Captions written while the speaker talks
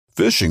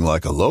Fishing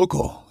like a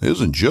local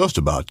isn't just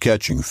about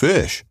catching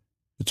fish.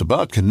 It's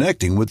about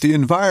connecting with the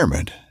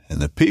environment and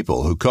the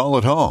people who call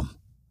it home.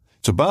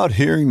 It's about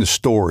hearing the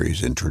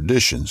stories and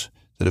traditions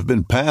that have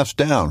been passed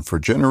down for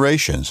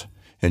generations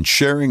and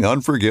sharing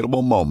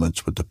unforgettable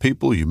moments with the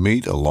people you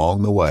meet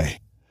along the way.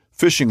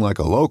 Fishing like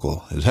a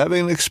local is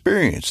having an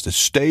experience that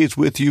stays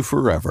with you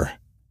forever.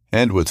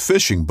 And with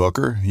Fishing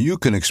Booker, you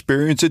can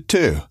experience it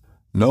too,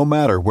 no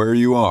matter where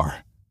you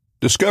are.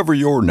 Discover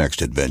your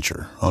next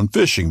adventure on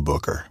Fishing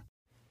Booker.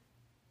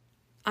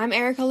 I'm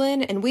Erica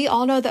Lynn, and we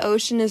all know the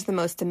ocean is the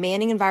most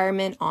demanding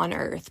environment on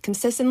Earth,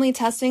 consistently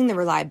testing the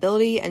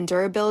reliability and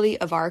durability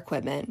of our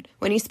equipment.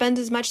 When you spend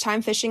as much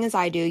time fishing as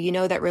I do, you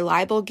know that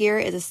reliable gear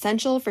is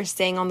essential for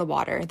staying on the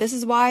water. This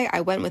is why I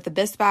went with the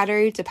Abyss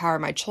battery to power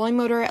my trolling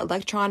motor,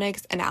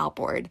 electronics, and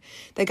outboard.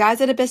 The guys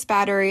at Abyss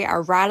Battery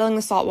are rattling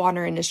the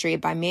saltwater industry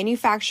by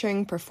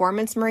manufacturing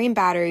performance marine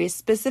batteries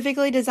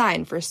specifically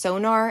designed for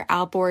sonar,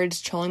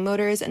 outboards, trolling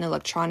motors, and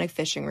electronic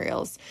fishing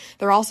reels.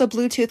 They're also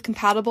Bluetooth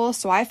compatible,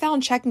 so I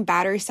found checking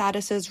battery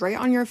statuses right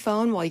on your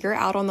phone while you're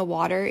out on the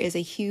water is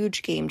a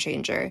huge game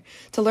changer.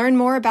 To learn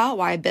more about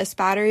why Abyss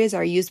batteries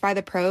are used by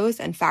the pros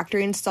and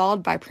factory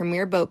installed by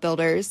premier boat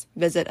builders,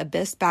 visit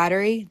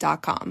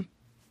abyssbattery.com.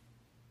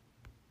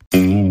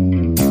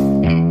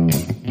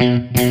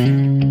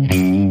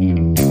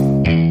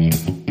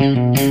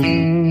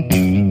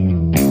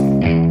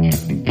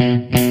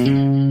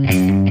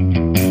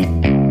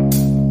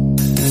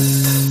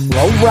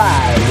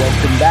 Alright,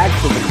 welcome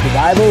back to the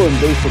Survival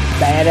and Basic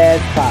Badass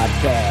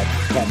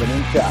Podcast, Kevin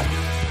and Chuck.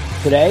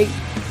 Today,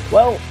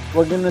 well,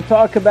 we're going to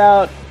talk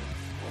about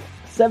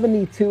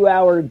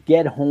 72-hour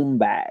get-home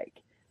bag.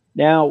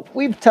 Now,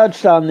 we've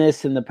touched on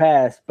this in the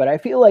past, but I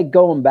feel like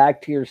going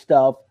back to your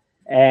stuff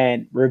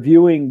and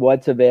reviewing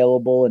what's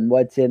available and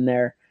what's in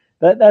there,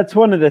 that's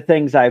one of the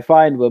things I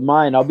find with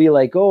mine. I'll be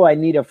like, oh, I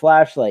need a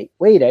flashlight.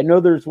 Wait, I know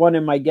there's one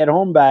in my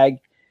get-home bag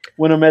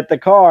when I'm at the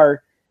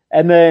car.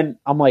 And then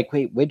I'm like,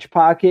 wait, which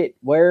pocket?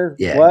 Where?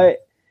 Yeah. What?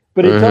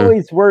 But it's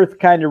always worth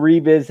kind of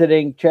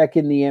revisiting,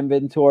 checking the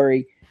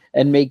inventory,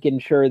 and making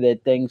sure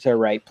that things are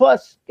right.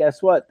 Plus,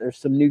 guess what? There's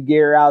some new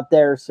gear out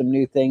there, some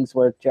new things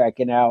worth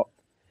checking out,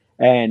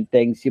 and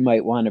things you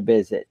might want to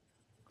visit.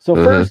 So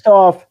first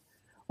off,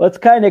 let's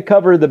kind of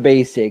cover the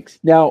basics.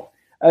 Now,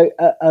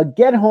 a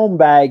get-home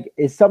bag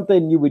is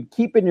something you would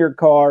keep in your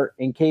car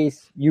in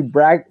case you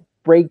break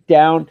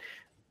down.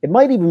 It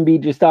might even be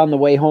just on the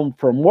way home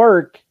from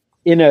work,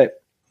 in a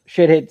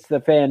shit hits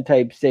the fan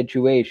type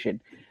situation.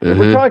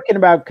 We're talking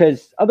about,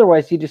 because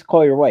otherwise you just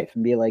call your wife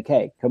and be like,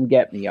 hey, come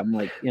get me. I'm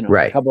like,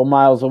 a couple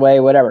miles away,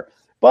 whatever.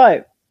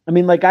 But I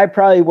mean, like, I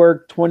probably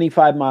work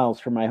 25 miles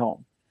from my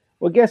home.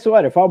 Well, guess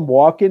what? If I'm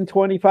walking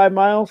 25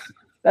 miles,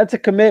 that's a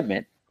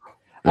commitment.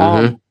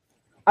 I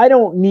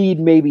don't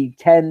need maybe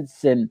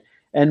tents and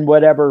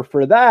whatever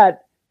for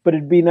that, but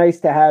it'd be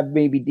nice to have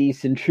maybe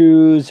decent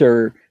shoes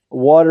or a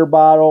water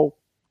bottle.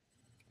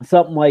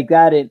 Something like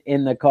that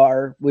in the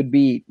car would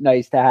be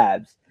nice to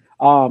have.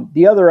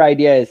 The other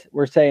idea is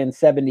we're saying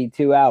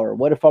 72 hour.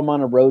 What if I'm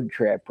on a road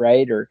trip,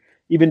 right? Or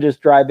even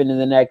just driving to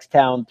the next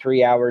town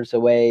 3 hours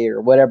away or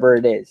whatever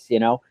it is,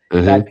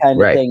 that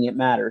kind of thing, it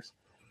matters.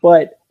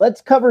 But let's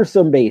cover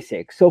some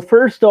basics. So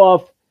first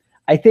off,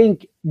 I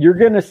think you're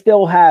going to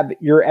still have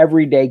your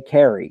everyday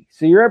carry.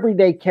 So your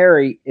everyday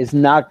carry is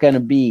not going to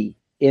be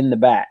in the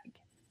bag.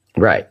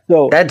 Right.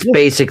 So that's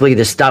basically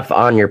the stuff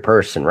on your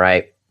person,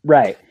 right?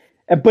 Right.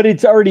 But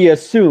it's already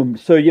assumed.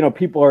 So,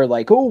 people are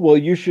like, oh, well,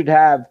 you should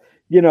have,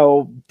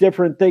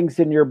 different things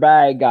in your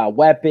bag,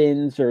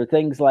 weapons or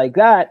things like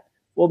that.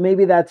 Well,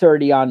 maybe that's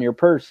already on your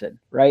person,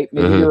 right?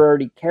 Maybe you're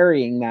already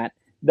carrying that.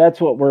 That's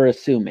what we're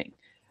assuming.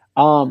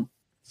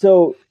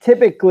 So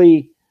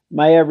typically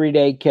my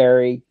everyday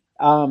carry,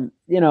 I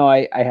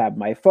have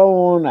my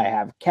phone, I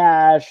have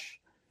cash,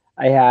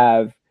 I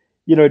have,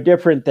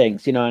 different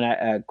things,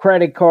 a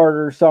credit card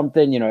or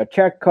something, a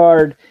check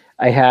card.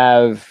 I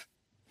have,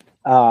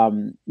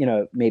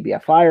 maybe a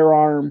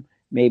firearm,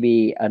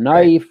 maybe a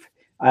knife.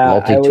 I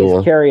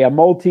always carry a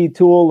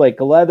multi-tool like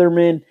a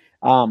Leatherman.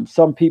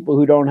 Some people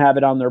who don't have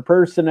it on their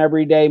person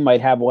every day might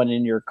have one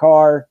in your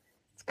car.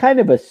 It's kind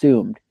of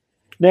assumed.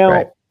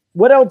 Now,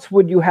 what else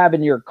would you have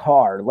in your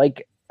car?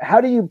 Like, how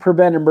do you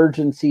prevent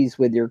emergencies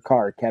with your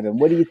car, Kevin?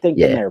 What do you think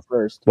in there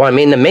first? Well, I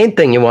mean, the main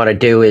thing you want to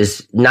do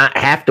is not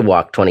have to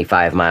walk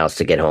 25 miles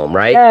to get home,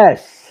 right?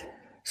 Yes.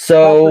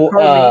 So,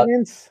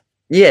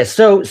 yeah,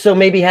 so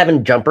maybe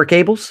having jumper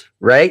cables,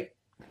 right?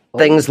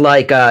 Things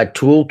like a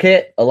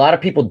toolkit. A lot of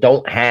people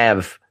don't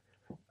have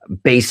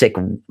basic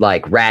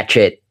like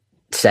ratchet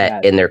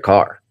set in their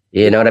car.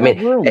 You know what I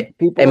mean?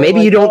 And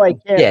maybe you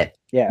don't.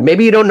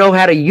 Maybe you don't know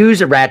how to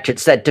use a ratchet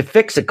set to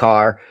fix a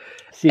car,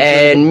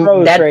 and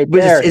that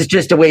is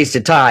just a waste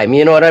of time.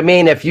 You know what I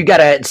mean? If you got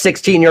a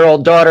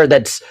 16-year-old daughter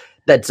that's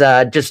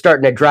just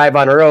starting to drive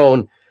on her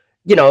own,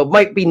 it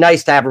might be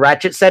nice to have a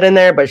ratchet set in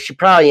there, but she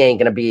probably ain't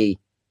gonna be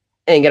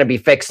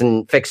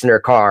fixing her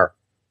car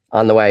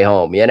on the way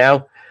home,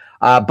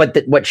 But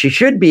what she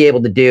should be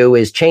able to do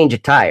is change a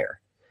tire.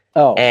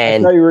 Oh,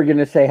 and I thought you were going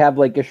to say have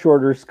like a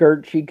shorter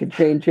skirt she could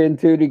change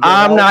into to get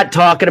I'm out. not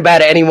talking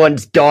about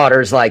anyone's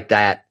daughters like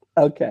that.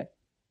 Okay.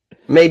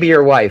 Maybe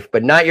your wife,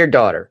 but not your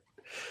daughter.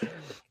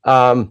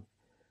 No,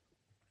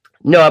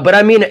 but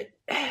I mean,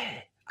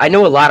 I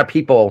know a lot of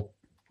people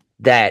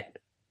that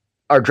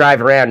are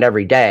driving around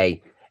every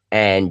day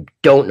and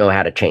don't know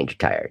how to change a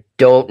tire,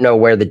 don't know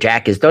where the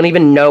jack is, don't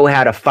even know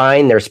how to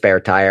find their spare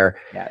tire.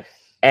 Yes.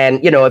 And,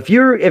 if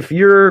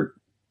you're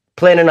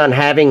planning on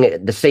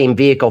having the same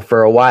vehicle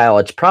for a while,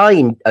 it's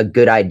probably a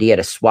good idea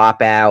to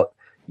swap out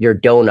your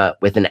donut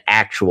with an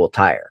actual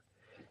tire.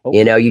 Oh.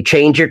 You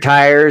change your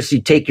tires,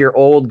 you take your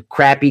old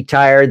crappy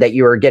tire that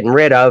you were getting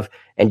rid of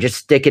and just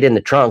stick it in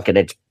the trunk. And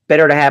it's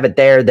better to have it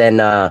there than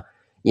to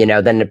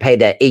pay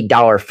that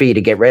 $8 fee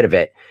to get rid of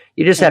it.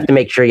 You just have to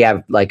make sure you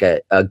have like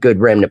a good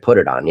rim to put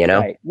it on,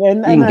 Right. And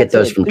you can get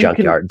those from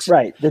junkyards.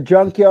 Right. The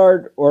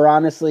junkyard, or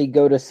honestly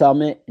go to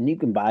Summit and you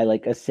can buy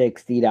like a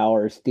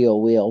 $60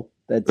 steel wheel.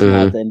 That's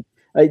nothing.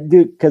 I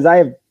do, because I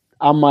have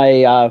on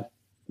my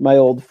my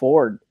old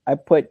Ford, I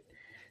put,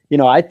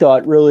 I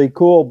thought really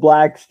cool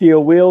black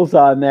steel wheels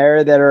on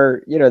there that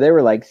are, they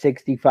were like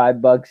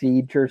 $65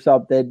 each or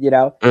something,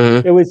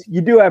 It was,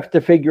 you do have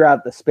to figure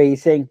out the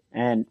spacing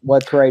and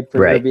what's right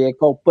for your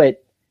vehicle,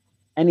 but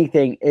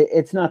anything,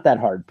 it's not that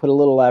hard. Put a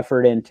little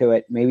effort into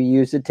it. Maybe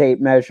use a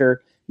tape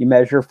measure. You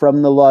measure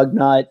from the lug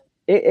nut.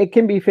 It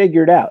can be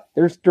figured out.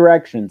 There's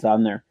directions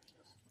on there.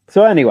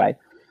 So anyway,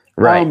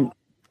 right.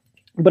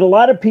 But a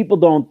lot of people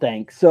don't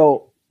think.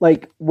 So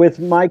like with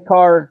my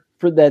car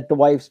that the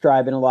wife's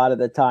driving a lot of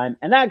the time,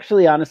 and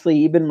actually, honestly,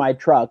 even my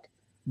truck,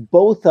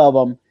 both of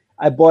them,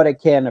 I bought a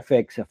can of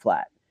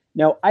Fix-A-Flat.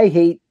 Now, I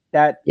hate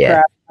that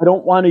crap. I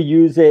don't want to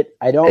use it.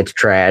 It's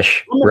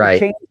trash. I'm going to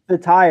change the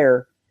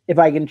tire if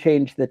I can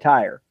change the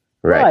tire.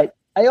 Right.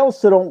 But I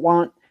also don't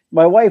want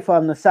my wife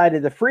on the side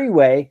of the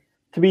freeway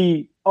to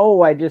be,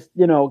 I just,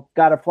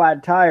 got a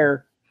flat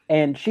tire,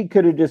 and she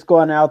could have just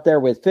gone out there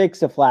with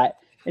Fix-A-Flat.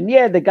 And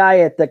the guy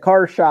at the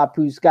car shop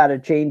who's got to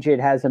change it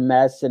has a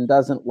mess and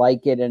doesn't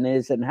like it and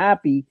isn't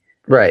happy.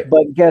 Right.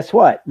 But guess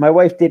what? My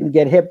wife didn't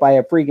get hit by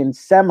a freaking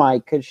semi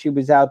because she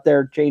was out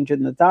there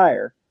changing the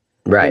tire.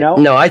 Right.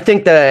 No, I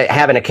think that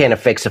having a can of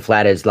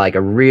Fix-A-Flat is like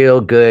a real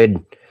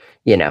good,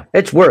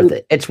 it's worth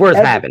it. It's worth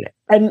having it.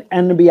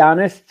 And to be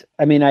honest,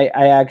 I mean, I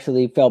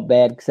actually felt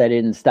bad because I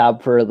didn't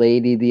stop for a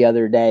lady the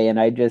other day, and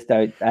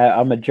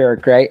I'm a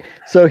jerk, right?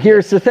 So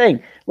here's the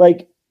thing,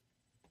 like,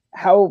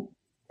 how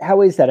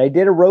is that? I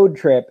did a road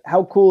trip.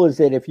 How cool is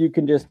it if you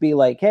can just be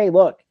like, hey,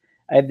 look,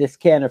 I have this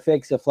can of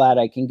Fix-A-Flat.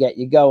 I can get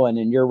you going,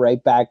 and you're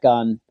right back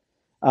on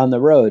the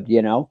road,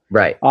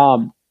 Right.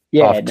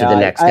 Yeah. Off to the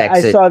next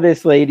exit. I saw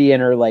this lady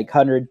in her like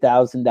 $100,000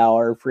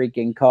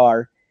 freaking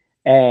car,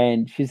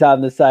 and she's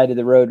on the side of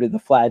the road with a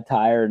flat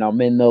tire, and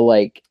I'm in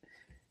the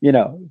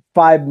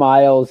 5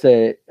 miles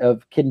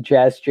of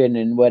congestion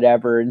and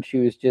whatever, and she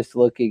was just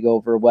looking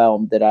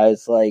overwhelmed. And I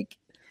was like,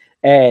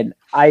 and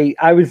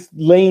I was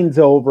lanes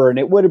over, and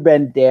it would have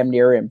been damn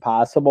near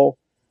impossible,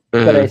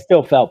 but I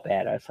still felt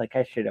bad. I was like,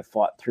 I should have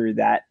fought through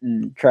that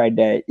and tried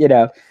to,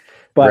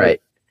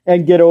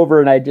 and get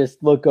over. And I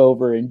just look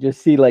over and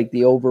just see like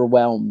the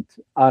overwhelmed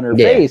on her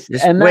face.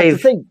 And that's the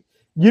thing.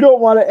 You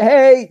don't want to,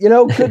 hey,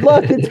 good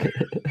luck. It's going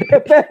to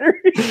get better.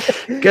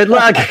 Good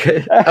luck.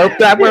 Hope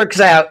that works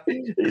out.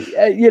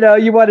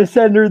 You want to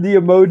send her the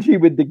emoji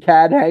with the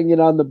cat hanging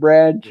on the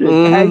branch.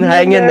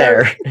 Hang in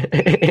there.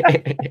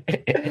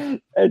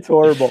 It's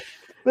horrible.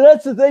 But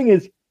that's the thing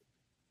is,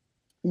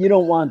 you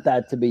don't want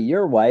that to be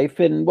your wife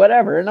and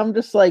whatever. And I'm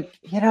just like,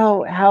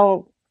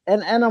 how,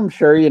 and I'm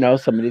sure,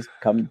 somebody's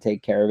come to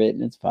take care of it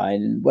and it's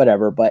fine and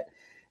whatever. But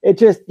it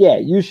just,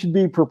 you should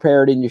be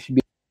prepared, and you should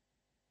be.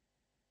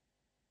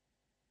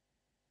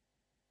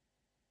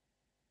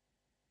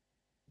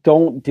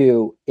 Don't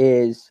do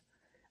is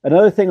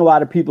another thing a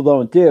lot of people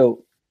don't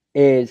do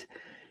is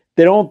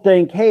they don't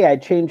think, hey, I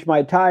changed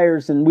my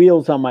tires and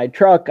wheels on my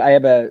truck. I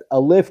have a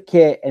lift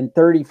kit and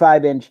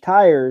 35-inch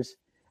tires,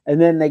 and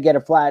then they get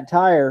a flat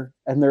tire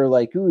and they're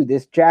like, ooh,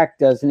 this jack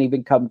doesn't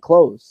even come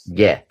close.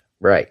 Yeah,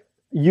 right.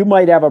 You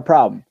might have a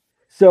problem.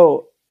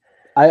 So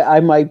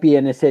I might be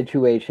in a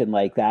situation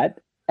like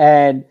that.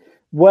 And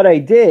what I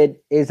did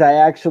is I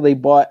actually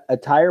bought a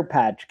tire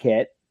patch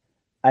kit.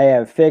 I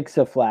have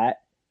Fix-A-Flat.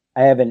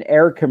 I have an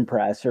air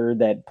compressor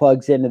that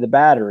plugs into the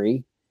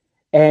battery,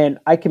 and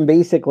I can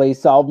basically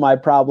solve my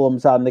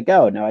problems on the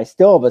go. Now, I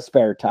still have a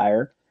spare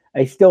tire.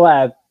 I still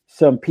have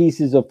some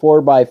pieces of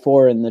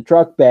 4x4 in the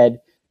truck bed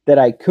that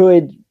I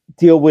could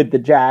deal with the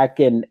jack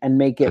and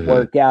make it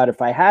work out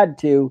if I had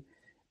to,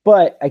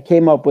 but I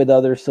came up with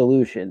other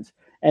solutions.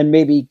 And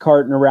maybe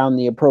carting around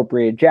the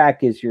appropriate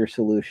jack is your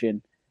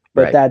solution,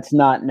 but that's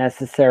not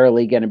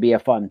necessarily going to be a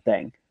fun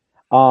thing.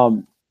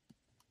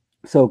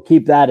 So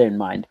keep that in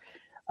mind.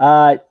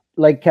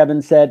 Like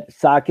Kevin said,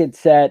 socket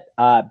set,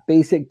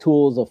 basic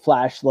tools, a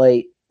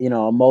flashlight,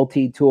 a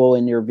multi-tool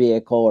in your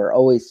vehicle are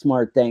always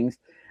smart things.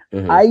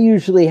 I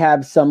usually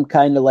have some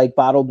kind of like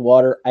bottled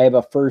water. I have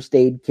a first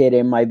aid kit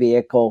in my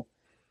vehicle.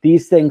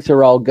 These things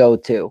are all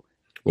go-to.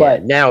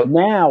 But now,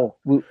 go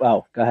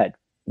ahead.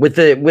 With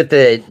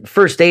the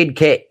first aid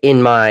kit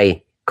in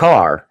my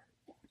car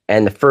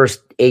and the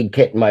first aid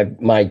kit in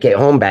my get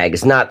home bag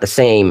is not the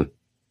same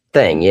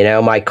thing. You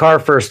know, my car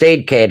first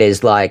aid kit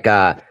is like,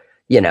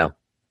 real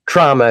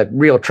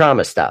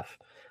trauma stuff.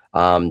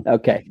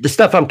 Okay. The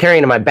stuff I'm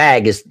carrying in my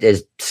bag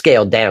is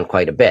scaled down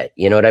quite a bit.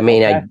 You know what I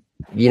mean? Okay.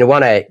 You don't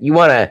want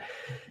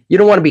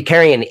to be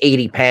carrying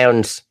 80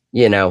 pounds,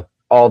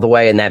 all the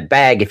way in that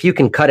bag. If you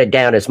can cut it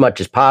down as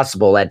much as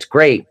possible, that's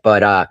great.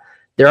 But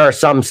there are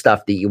some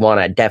stuff that you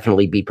want to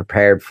definitely be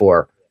prepared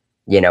for,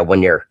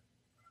 when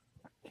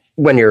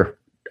you're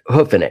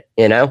hoofing it,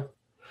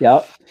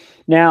 Yep.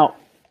 Now,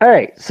 all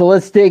right, so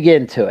let's dig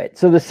into it.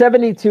 So the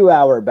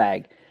 72-hour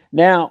bag.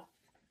 Now,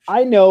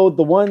 I know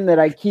the one that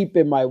I keep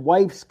in my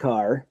wife's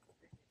car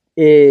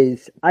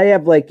is I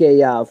have like a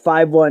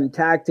 5-1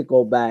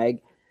 tactical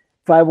bag,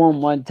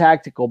 511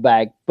 tactical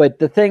bag. But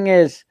the thing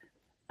is,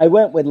 I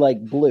went with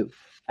like blue.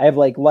 I have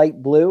like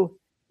light blue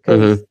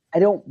because I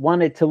don't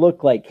want it to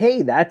look like,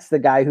 hey, that's the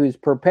guy who's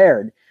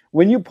prepared.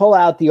 When you pull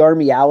out the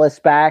Army Alice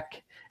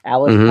pack,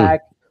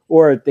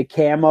 or the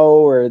camo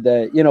or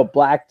the,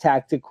 black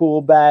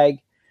tactical bag,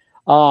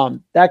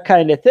 that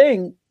kind of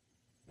thing,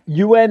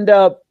 you end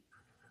up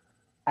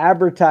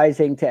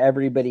advertising to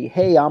everybody,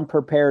 hey, I'm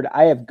prepared.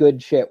 I have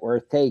good shit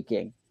worth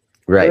taking.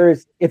 Right.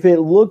 Whereas if it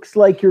looks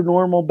like your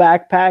normal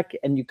backpack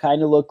and you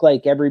kind of look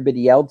like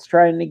everybody else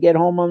trying to get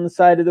home on the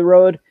side of the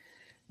road,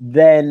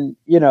 then,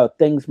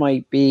 things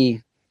might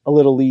be a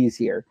little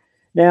easier.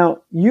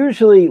 Now,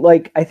 usually,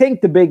 I think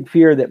the big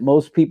fear that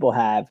most people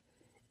have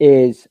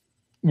is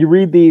you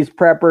read these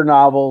prepper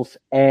novels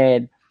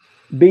and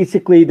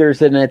basically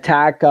there's an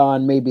attack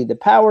on maybe the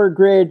power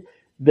grid.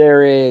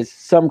 There is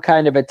some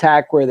kind of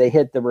attack where they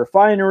hit the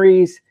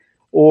refineries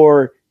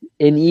or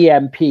an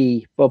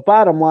EMP. But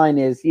bottom line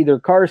is either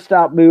cars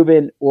stop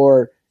moving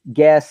or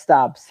gas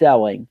stops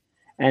selling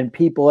and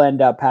people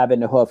end up having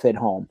to hoof it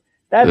home.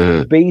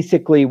 That's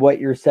basically what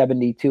your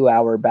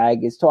 72-hour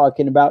bag is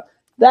talking about.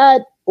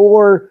 That,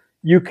 or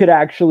you could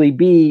actually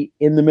be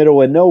in the middle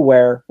of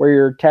nowhere where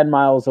you're 10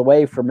 miles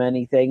away from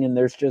anything and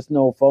there's just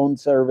no phone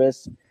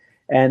service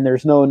and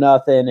there's no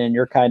nothing and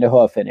you're kind of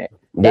hoofing it.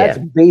 That's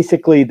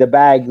basically the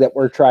bag that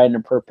we're trying to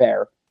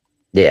prepare.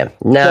 Yeah.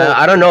 Now, so,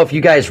 I don't know if you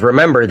guys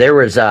remember, there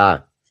was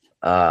a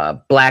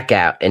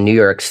blackout in New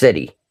York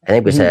City. I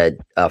think it was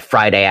a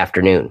Friday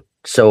afternoon.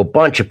 So a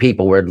bunch of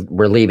people were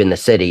leaving the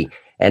city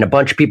and a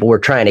bunch of people were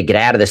trying to get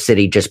out of the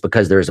city just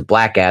because there was a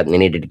blackout and they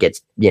needed to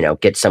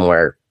get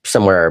somewhere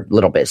a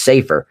little bit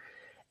safer.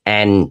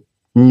 And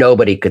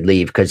nobody could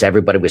leave because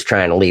everybody was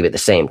trying to leave at the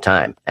same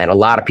time. And a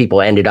lot of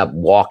people ended up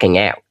walking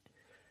out.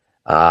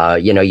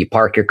 You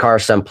park your car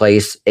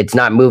someplace, it's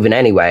not moving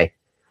anyway.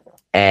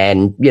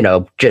 And,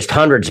 just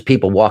hundreds of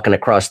people walking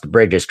across the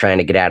bridges trying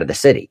to get out of the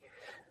city.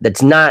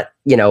 That's not,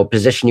 a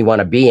position you want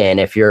to be in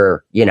if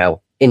you're,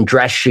 in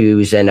dress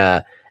shoes and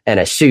a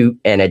suit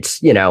and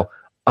it's,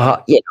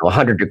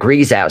 100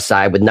 degrees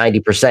outside with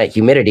 90%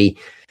 humidity.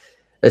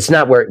 That's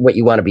not what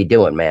you want to be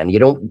doing, man. You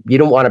don't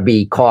want to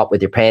be caught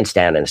with your pants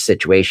down in a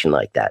situation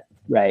like that.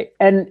 Right.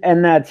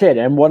 And that's it.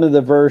 And one of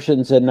the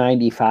versions of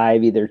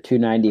 95, either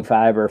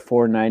 295 or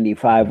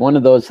 495, one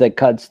of those that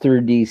cuts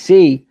through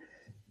DC,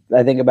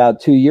 I think about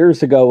 2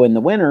 years ago in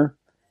the winter,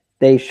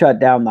 they shut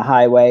down the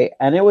highway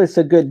and it was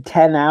a good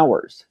 10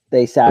 hours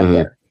they sat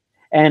there.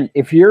 And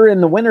if you're in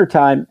the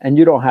wintertime and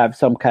you don't have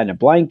some kind of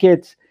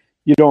blankets,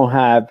 you don't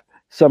have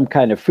some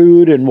kind of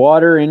food and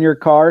water in your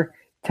car,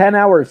 10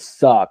 hours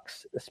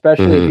sucks,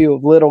 especially if you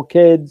have little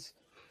kids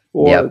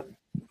or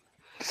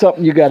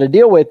something you got to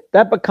deal with.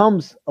 That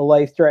becomes a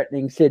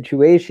life-threatening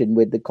situation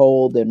with the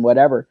cold and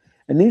whatever.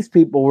 And these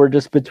people were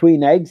just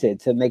between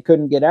exits and they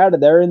couldn't get out of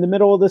there in the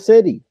middle of the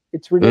city.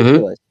 It's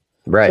ridiculous.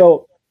 Right.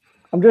 So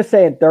I'm just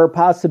saying there are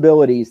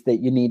possibilities that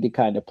you need to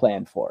kind of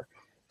plan for.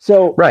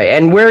 So right.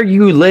 And where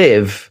you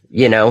live,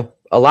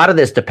 a lot of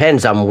this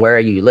depends on where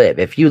you live.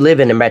 If you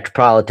live in a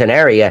metropolitan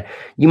area,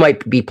 you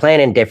might be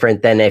planning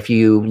different than if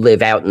you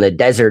live out in the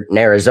desert in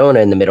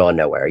Arizona in the middle of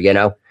nowhere,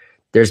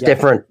 There's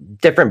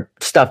different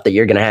stuff that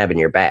you're going to have in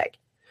your bag.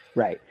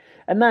 Right.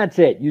 And that's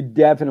it. You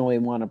definitely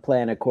want to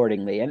plan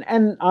accordingly.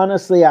 And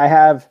honestly, I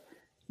have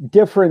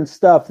different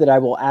stuff that I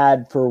will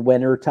add for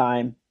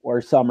wintertime or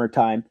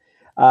summertime.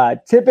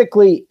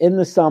 Typically in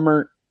the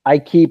summer, I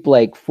keep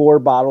like 4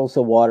 bottles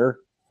of water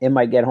in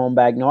my get home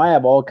bag. Now I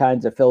have all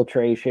kinds of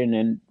filtration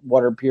and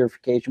water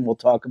purification. We'll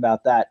talk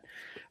about that.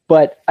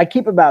 But I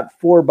keep about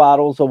 4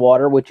 bottles of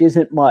water, which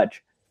isn't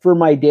much for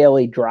my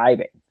daily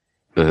driving.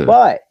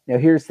 But now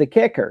here's the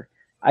kicker.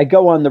 I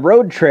go on the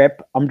road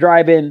trip. I'm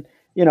driving,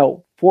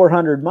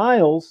 400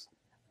 miles.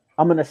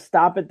 I'm going to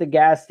stop at the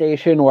gas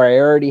station or I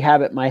already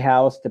have at my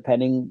house,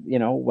 depending,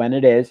 when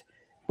it is.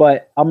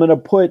 But I'm going to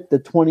put the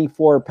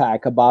 24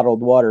 pack of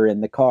bottled water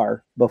in the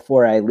car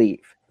before I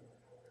leave.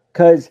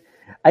 Because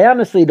I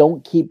honestly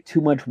don't keep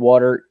too much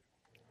water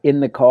in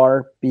the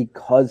car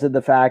because of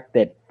the fact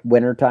that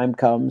wintertime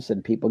comes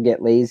and people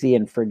get lazy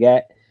and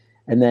forget.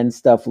 And then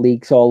stuff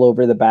leaks all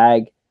over the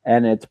bag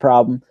and it's a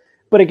problem.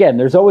 But again,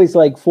 there's always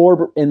like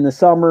 4 in the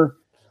summer.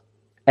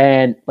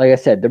 And like I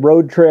said, the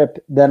road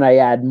trip, then I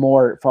add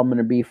more if I'm going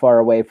to be far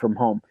away from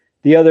home.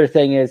 The other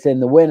thing is in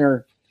the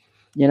winter,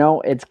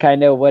 it's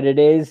kind of what it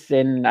is.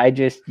 And I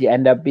just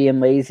end up being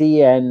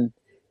lazy and,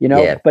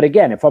 but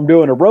again, if I'm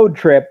doing a road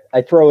trip,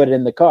 I throw it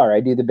in the car. I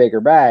do the bigger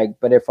bag.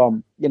 But if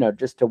I'm,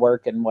 just to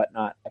work and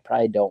whatnot, I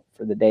probably don't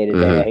for the day to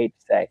day. I hate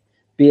to say,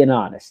 being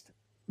honest.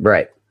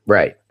 Right.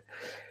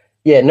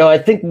 Yeah, no, I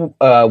think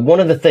one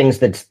of the things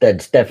that's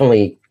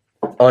definitely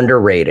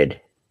underrated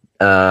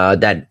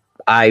that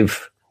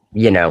I've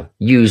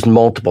used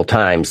multiple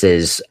times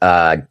is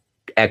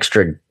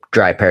extra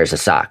dry pairs of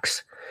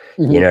socks.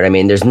 Mm-hmm. You know what I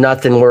mean? There's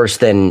nothing worse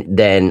than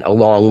a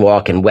long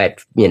walk in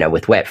wet,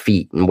 with wet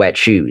feet and wet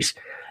shoes.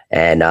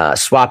 And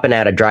swapping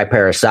out a dry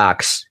pair of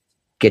socks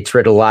gets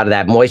rid of a lot of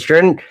that moisture.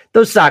 And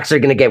those socks are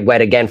going to get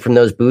wet again from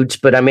those boots.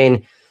 But I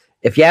mean,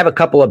 if you have a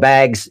couple of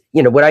bags,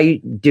 what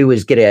I do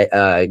is get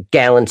a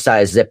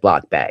gallon-sized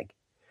Ziploc bag,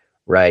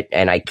 right?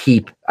 And I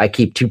keep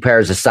 2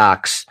 pairs of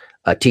socks,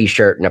 a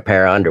T-shirt, and a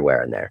pair of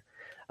underwear in there.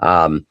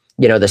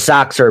 The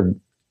socks are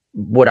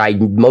what I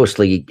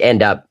mostly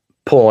end up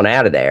pulling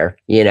out of there,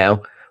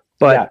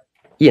 but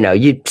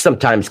you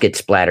sometimes get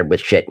splattered with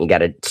shit and you got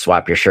to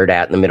swap your shirt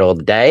out in the middle of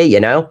the day,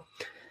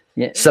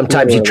 Yeah,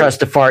 sometimes you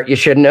trust a fart you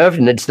shouldn't have,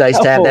 and it's nice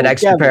to have that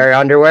extra pair of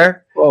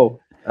underwear. Whoa.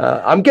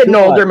 I'm getting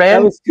older,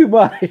 man. That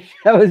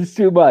was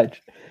too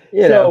much.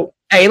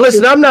 Hey,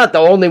 listen, I'm not the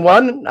only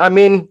one. I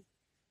mean,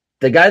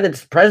 the guy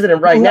that's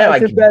president right now, I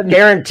can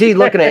guarantee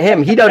looking at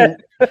him,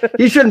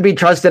 he shouldn't be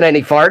trusting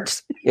any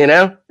farts,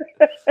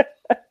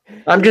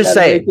 I'm just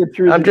saying.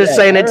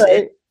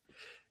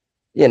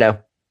 All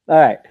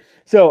right.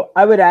 So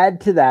I would add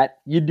to that,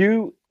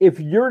 if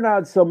you're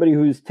not somebody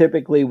who's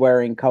typically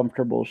wearing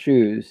comfortable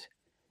shoes,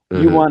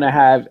 you want to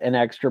have an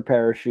extra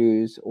pair of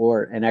shoes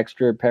or an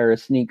extra pair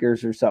of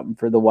sneakers or something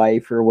for the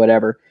wife or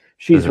whatever.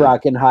 She's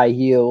rocking high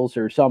heels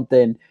or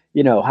something,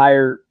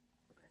 higher.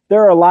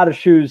 There are a lot of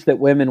shoes that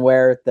women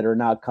wear that are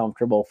not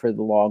comfortable for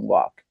the long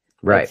walk.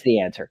 Right. That's the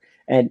answer.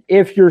 And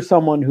if you're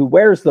someone who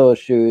wears those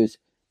shoes,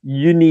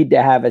 you need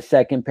to have a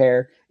second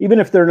pair, even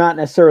if they're not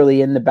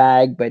necessarily in the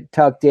bag, but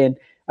tucked in.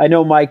 I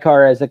know my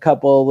car has a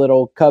couple of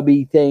little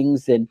cubby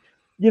things, and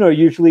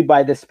usually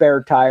by the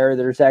spare tire,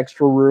 there's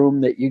extra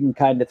room that you can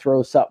kind of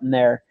throw something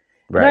there.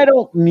 Right. And I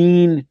don't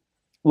mean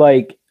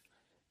like,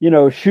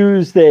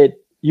 shoes that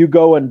you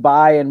go and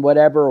buy and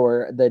whatever,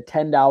 or the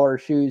 $10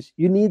 shoes.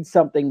 You need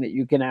something that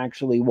you can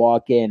actually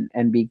walk in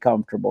and be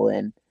comfortable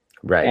in.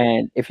 Right.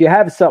 And if you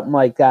have something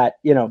like that,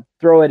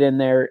 throw it in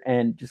there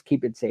and just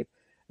keep it safe.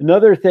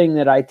 Another thing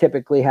that I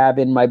typically have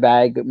in my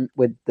bag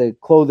with the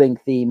clothing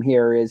theme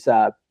here is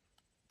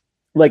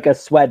like a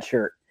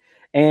sweatshirt.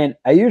 And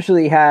I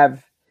usually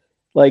have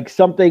like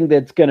something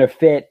that's going to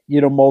fit,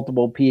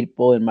 multiple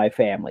people in my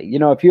family.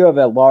 If you have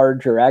a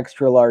large or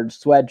extra large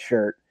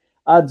sweatshirt,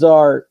 odds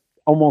are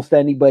almost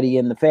anybody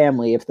in the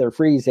family, if they're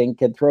freezing,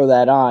 can throw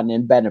that on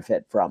and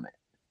benefit from it.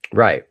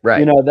 Right.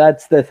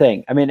 That's the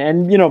thing. I mean,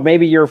 and,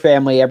 maybe your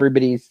family,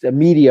 everybody's a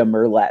medium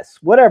or less,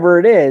 whatever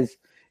it is,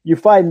 you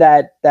find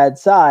that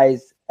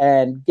size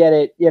and get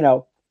it,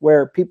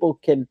 where people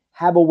can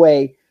have a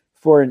way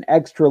for an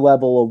extra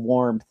level of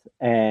warmth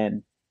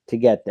and to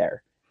get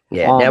there.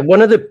 Yeah. Now,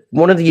 one of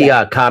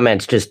the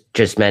comments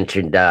just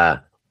mentioned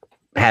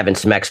having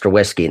some extra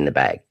whiskey in the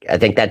bag. I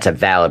think that's a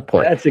valid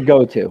point. That's a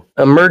go-to.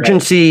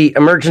 Emergency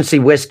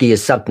whiskey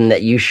is something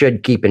that you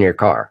should keep in your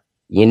car.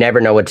 You never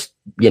know what's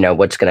going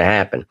to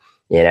happen.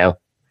 It's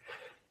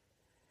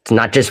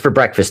not just for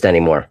breakfast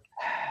anymore.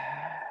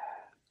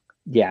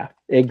 Yeah,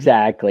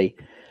 exactly.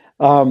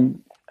 I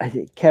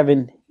think,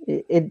 Kevin,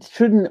 it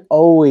shouldn't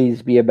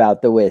always be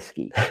about the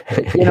whiskey.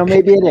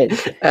 Maybe it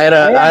is.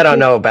 I don't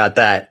know about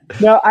that.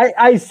 No,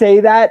 I say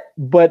that,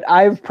 but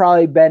I've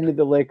probably been to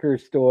the liquor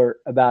store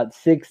about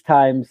 6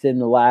 times in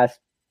the last,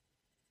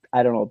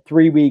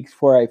 3 weeks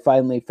before I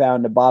finally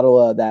found a bottle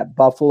of that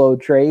Buffalo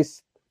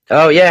Trace.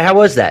 Oh yeah, how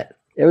was that?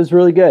 It was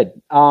really good.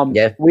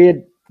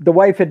 The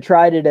wife had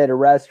tried it at a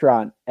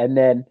restaurant, and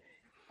then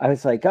I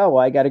was like, oh,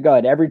 well, I got to go.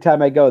 And every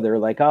time I go, they're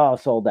like, oh,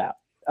 sold out.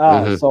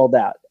 Sold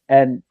out.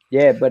 And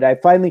yeah, but I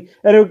finally,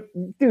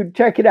 dude,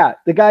 check it out.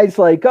 The guy's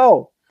like,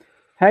 oh,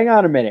 hang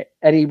on a minute.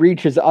 And he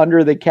reaches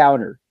under the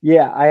counter.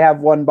 Yeah, I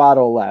have 1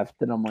 bottle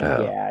left. And I'm like,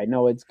 yeah, I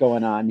know what's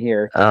going on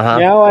here.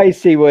 Now I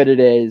see what it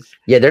is.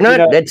 Yeah, they're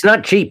not, it's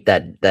not cheap,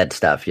 that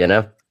stuff,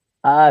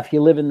 If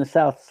you live in the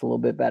South, it's a little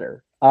bit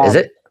better. Is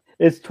it?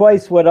 It's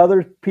twice what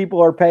other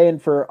people are paying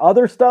for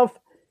other stuff.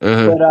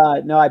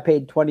 But no, I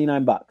paid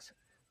 $29.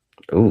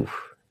 Ooh,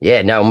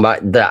 yeah. No,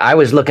 I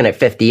was looking at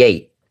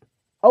 58.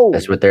 Oh,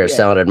 that's what they're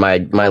selling at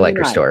my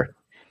liquor store.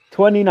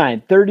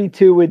 29,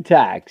 32 with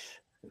tax.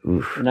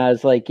 Oof. And I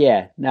was like,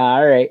 yeah,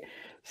 all right.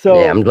 So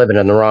yeah, I'm living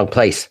in the wrong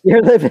place.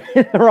 You're living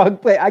in the wrong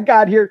place. I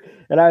got here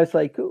and I was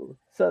like, ooh,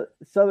 so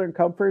Southern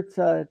Comfort's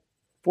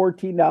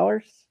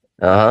 $14.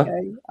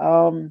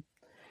 Okay.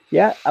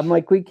 Yeah, I'm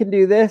like, we can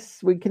do this.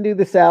 We can do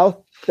the South.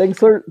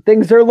 Things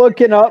are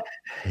looking up.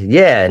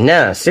 Yeah,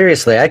 no,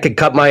 seriously, I could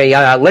cut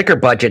my liquor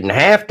budget in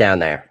half down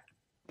there.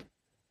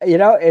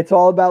 it's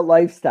all about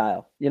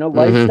lifestyle,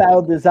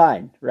 lifestyle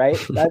design, right?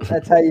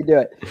 That's how you do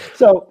it.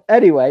 So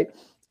anyway,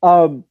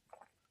 let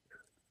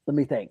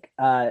me think.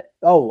 I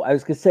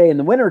was going to say in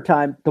the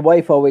wintertime, the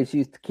wife always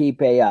used to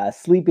keep a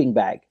sleeping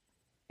bag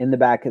in the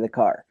back of the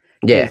car.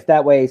 Yeah.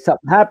 That way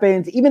something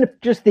happens, even if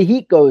just the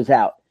heat goes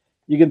out,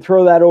 you can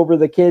throw that over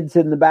the kids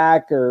in the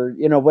back or,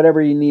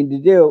 whatever you need to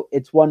do.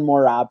 It's one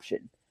more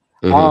option.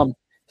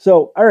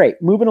 So, all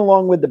right, moving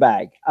along with the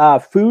bag,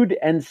 food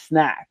and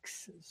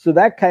snacks. So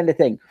that kind of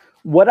thing.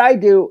 What I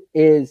do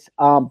is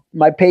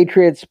my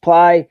Patriot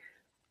Supply,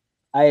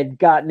 I had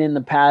gotten in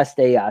the past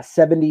a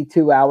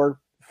 72-hour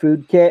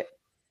food kit,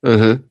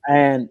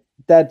 and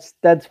that's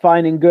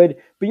fine and good.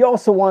 But you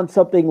also want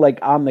something like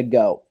on the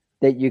go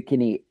that you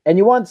can eat, and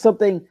you want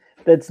something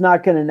that's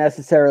not going to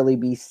necessarily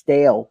be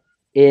stale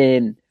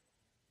in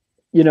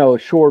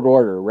short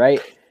order, right?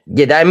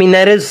 Yeah, I mean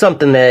that is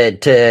something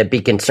to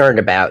be concerned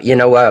about. It's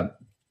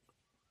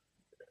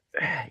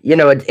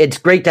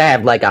great to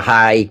have like a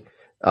high,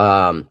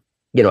 a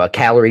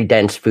calorie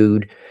dense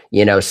food.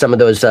 Some of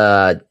those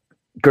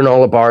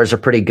granola bars are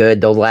pretty good.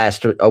 They'll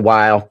last a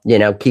while.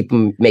 Keep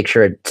them, make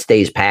sure it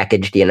stays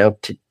packaged.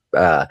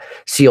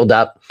 Sealed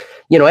up.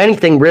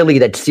 Anything really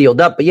that's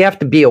sealed up. But you have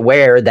to be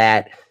aware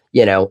that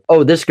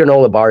this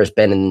granola bar has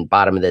been in the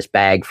bottom of this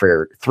bag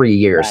for 3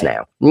 years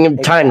now.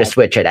 Time to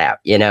switch it out.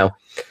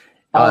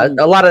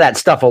 A lot of that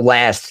stuff will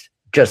last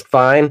just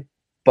fine,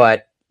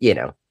 but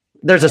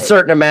there's a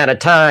certain amount of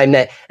time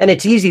and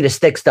it's easy to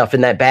stick stuff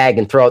in that bag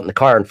and throw it in the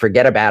car and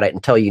forget about it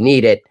until you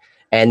need it.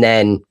 And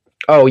then,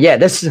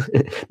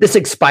 this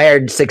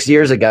expired 6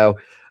 years ago.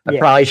 I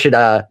probably should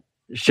not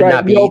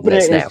be eating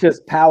this now. It's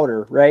just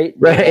powder, right?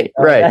 Right.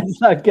 That's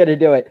not going to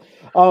do it.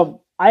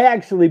 I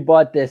actually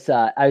bought this.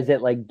 I was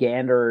at like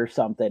Gander or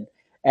something,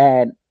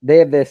 and they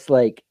have this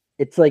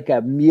it's like a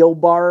meal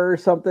bar or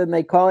something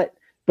they call it,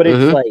 but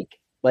it's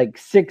like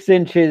 6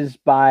 inches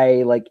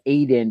by like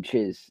 8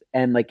 inches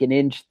and like an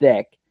inch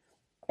thick,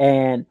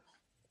 and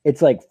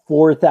it's like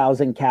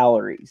 4,000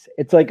 calories.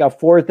 It's like a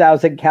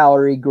 4,000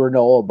 calorie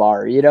granola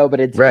bar, but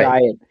it's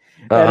giant.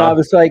 And I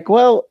was like,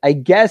 well, I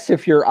guess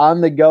if you're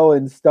on the go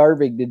and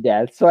starving to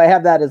death. So I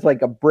have that as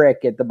like a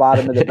brick at the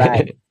bottom of the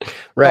bag.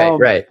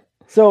 Right.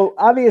 So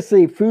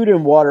obviously food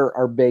and water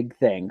are big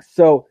things.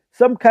 So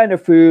some kind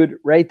of food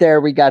right there.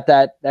 We got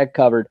that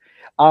covered.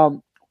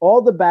 All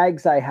the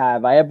bags I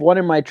have one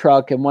in my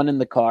truck and one in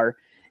the car,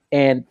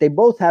 and they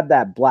both have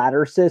that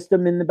bladder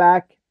system in the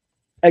back.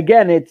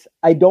 Again,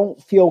 I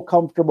don't feel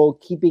comfortable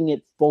keeping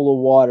it full of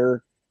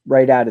water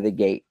right out of the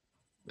gate.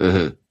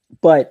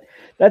 But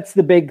that's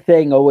the big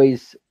thing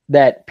always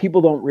that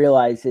people don't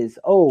realize is,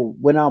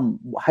 when I'm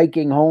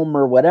hiking home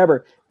or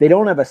whatever, they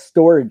don't have a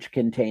storage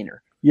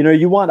container.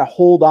 You want to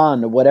hold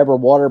on to whatever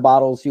water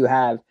bottles you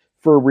have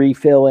for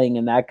refilling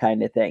and that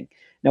kind of thing.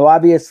 Now,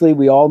 obviously,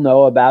 we all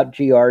know about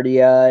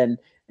Giardia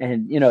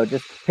and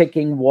just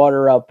picking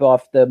water up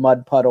off the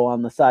mud puddle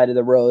on the side of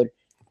the road.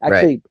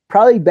 Actually,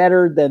 probably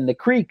better than the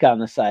creek on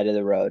the side of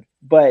the road.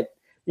 But,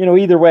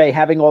 either way,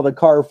 having all the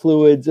car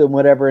fluids and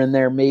whatever in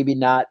there, maybe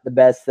not the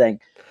best thing.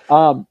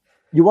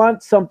 You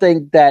want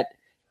something that,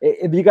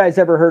 if you guys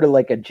ever heard of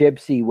like a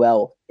gypsy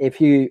well, if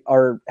you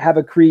have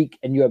a creek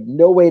and you have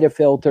no way to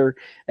filter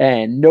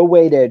and no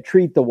way to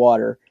treat the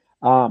water,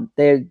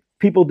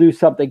 people do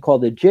something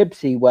called a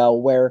gypsy well,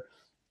 where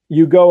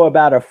you go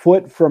about a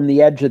foot from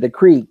the edge of the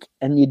creek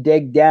and you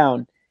dig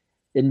down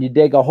and you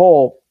dig a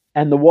hole,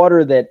 and the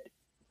water that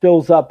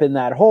fills up in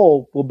that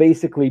hole will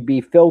basically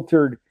be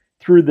filtered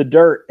through the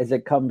dirt as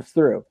it comes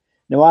through.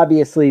 Now,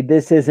 obviously,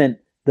 this isn't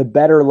the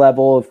better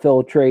level of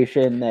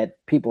filtration that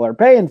people are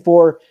paying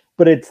for,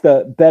 but it's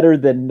the better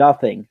than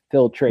nothing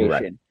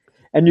filtration.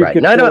 And you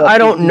can. I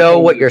don't know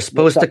what you're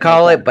supposed to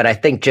call it, but I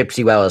think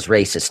gypsy well is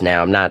racist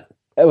now. I'm not.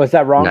 Was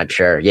that wrong? I'm not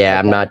sure. Yeah,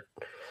 I'm not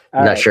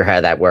sure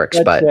how that works,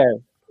 That's fair.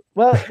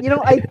 Well,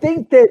 I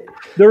think that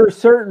there are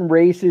certain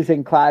races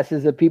and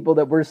classes of people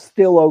that we're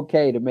still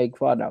okay to make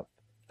fun of.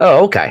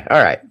 Oh, okay.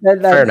 All right.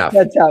 Fair enough.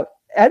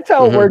 That's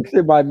how it works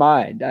in my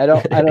mind. I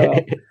don't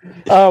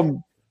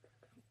know.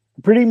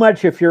 Pretty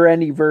much, if you're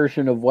any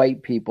version of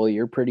white people,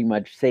 you're pretty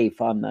much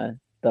safe on the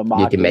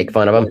You can make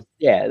fun of them.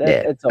 Yeah,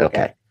 that's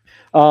okay.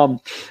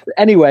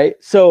 Anyway,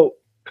 so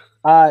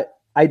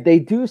they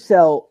do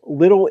sell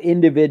little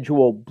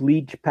individual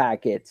bleach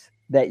packets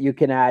that you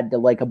can add to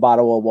like a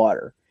bottle of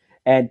water.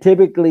 And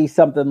typically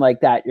something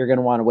like that, you're going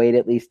to want to wait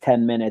at least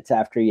 10 minutes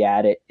after you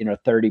add it.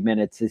 30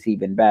 minutes is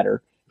even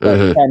better.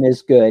 But 10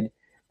 is good.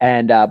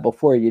 And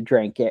before you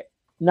drink it,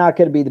 not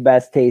going to be the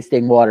best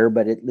tasting water,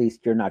 but at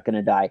least you're not going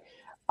to die.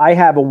 I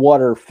have a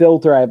water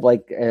filter. I have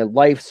like a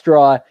Life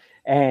Straw.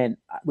 And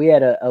we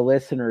had a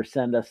listener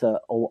send us an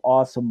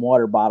awesome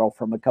water bottle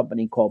from a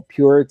company called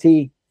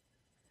Purity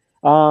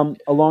a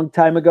long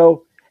time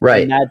ago.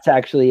 Right. And that's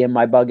actually in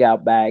my bug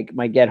out bag,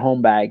 my get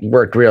home bag.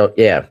 Worked real,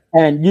 yeah.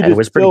 And you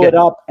just fill it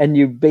up and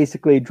you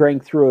basically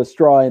drink through a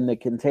straw in the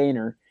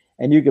container.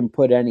 and you can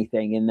put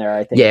anything in there.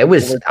 I think. Yeah, it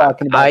was. We're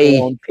talking about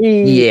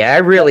I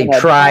really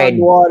tried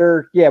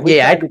water.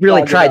 I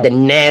really tried the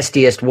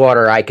nastiest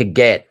water I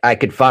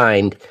could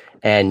find,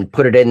 and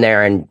put it in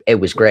there, and it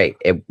was great.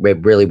 It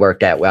really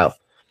worked out well.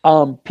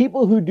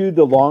 People who do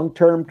the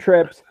long-term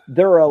trips,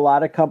 there are a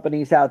lot of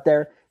companies out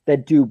there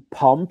that do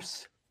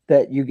pumps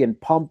that you can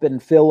pump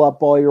and fill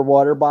up all your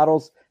water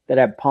bottles that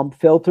have pump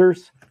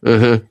filters.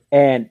 Mm-hmm.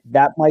 And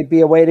that might be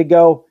a way to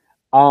go.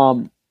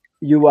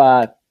 You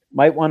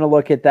might want to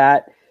look at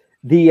that.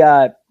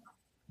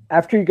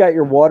 After you got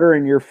your water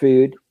and your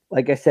food,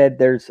 like I said,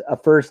 there's a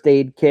first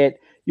aid kit.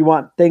 You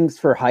want things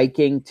for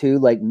hiking too,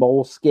 like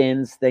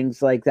moleskins,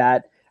 things like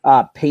that.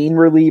 Pain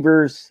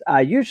relievers.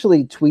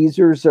 Usually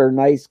tweezers are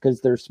nice because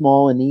they're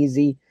small and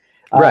easy.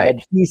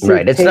 Right.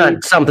 It's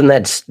not something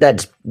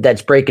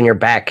that's breaking your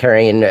back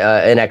carrying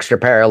an extra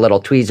pair of little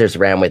tweezers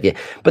around with you.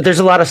 But there's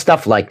a lot of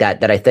stuff like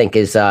that I think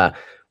is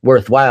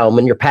worthwhile. And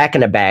when you're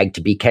packing a bag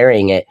to be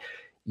carrying it,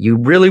 you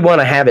really want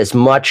to have as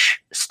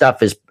much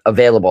stuff as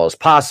available as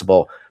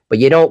possible, but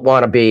you don't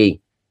want to be,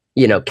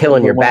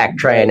 killing your back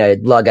trying to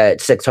lug a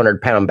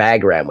 600-pound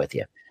bag around with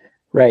you.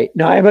 Right.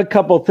 Now I have a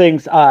couple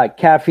things.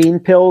 Caffeine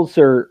pills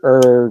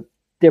or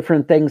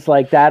different things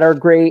like that are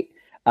great.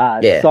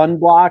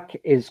 Sunblock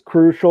is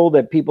crucial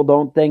that people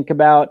don't think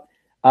about.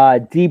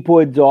 Deep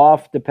woods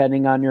off,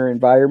 depending on your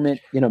environment.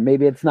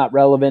 Maybe it's not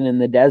relevant in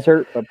the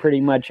desert, but pretty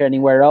much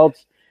anywhere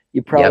else,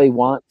 you probably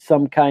want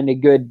some kind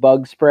of good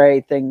bug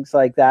spray, things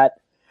like that.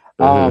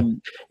 Mm-hmm.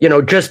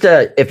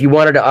 If you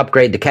wanted to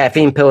upgrade, the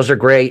caffeine pills are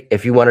great.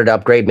 If you wanted to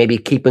upgrade, maybe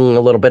keeping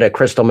a little bit of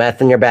crystal meth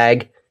in your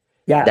bag.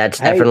 Yeah, that's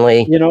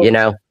definitely,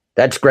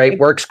 that's great.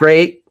 Works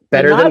great.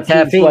 Better than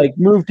caffeine. Like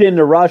moved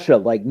into Russia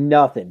like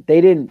nothing.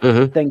 They didn't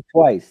think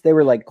twice. They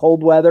were like,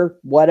 cold weather,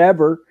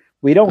 whatever.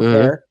 We don't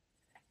care.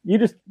 You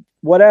just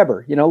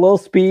whatever. A little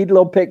speed, a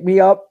little pick me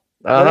up,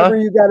 whatever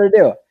you got to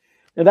do.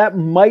 Now that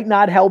might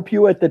not help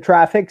you at the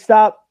traffic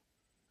stop,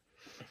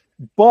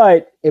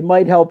 but it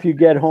might help you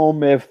get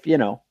home if you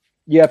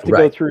have to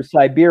go through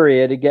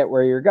Siberia to get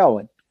where you're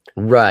going.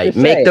 Right. Just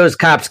make those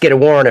cops get a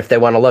warrant if they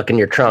want to look in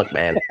your trunk,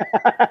 man.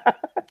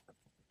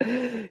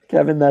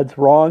 Kevin, that's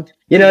wrong.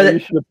 You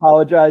should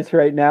apologize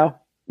right now.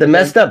 The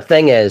messed up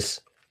thing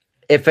is,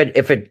 if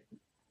an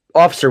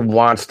officer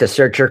wants to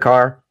search your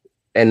car,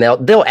 and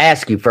they'll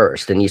ask you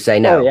first, and you say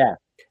no. Oh, yeah.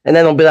 And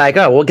then they'll be like,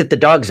 "Oh, we'll get the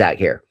dogs out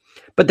here."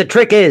 But the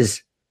trick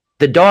is,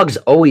 the dog's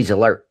always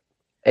alert.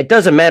 It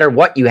doesn't matter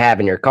what you have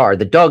in your car.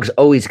 The dog's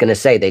always going to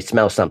say they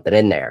smell something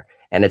in there,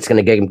 and it's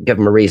going to give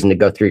them a reason to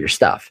go through your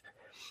stuff.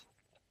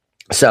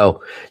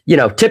 So,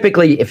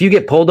 typically, if you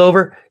get pulled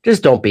over,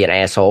 just don't be an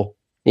asshole.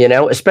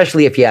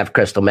 Especially if you have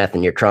crystal meth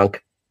in your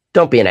trunk.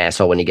 Don't be an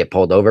asshole when you get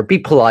pulled over. Be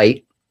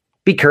polite.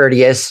 Be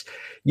courteous.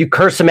 You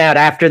curse them out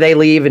after they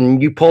leave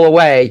and you pull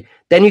away,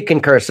 then you can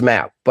curse them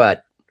out,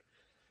 but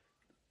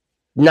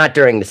not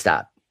during the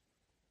stop.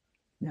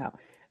 No.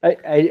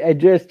 I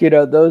just,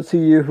 those of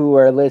you who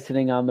are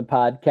listening on the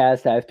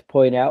podcast, I have to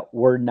point out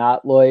we're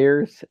not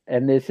lawyers,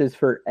 and this is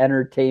for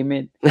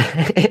entertainment.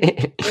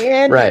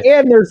 and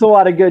there's a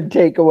lot of good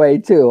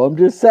takeaway too. I'm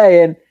just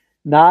saying,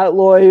 not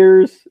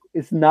lawyers.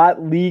 It's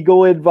not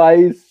legal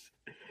advice.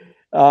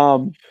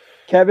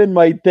 Kevin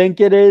might think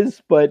it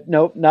is, but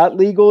nope, not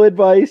legal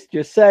advice.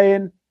 Just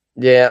saying.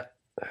 Yeah.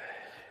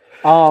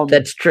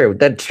 That's true.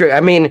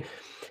 I mean,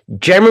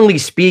 generally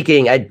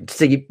speaking, I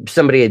see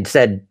somebody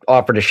had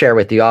offered to share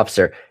with the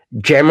officer.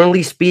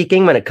 Generally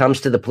speaking, when it comes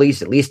to the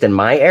police, at least in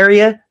my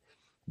area,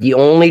 the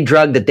only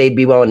drug that they'd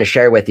be willing to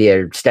share with you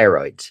are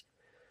steroids.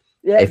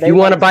 Yeah, if you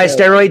want to buy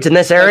steroids in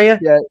this area,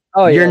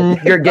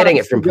 you're getting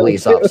it from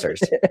police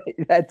officers.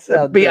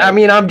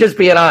 I'm just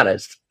being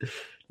honest.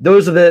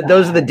 Those are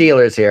the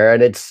dealers here,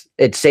 and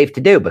it's safe to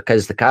do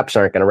because the cops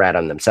aren't going to rat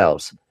on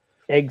themselves.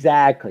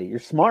 Exactly, you're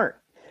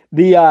smart.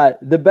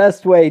 The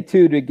best way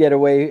too to get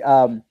away.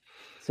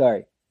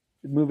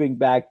 Moving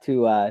back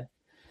to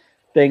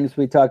things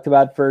we talked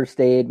about, first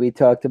aid, we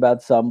talked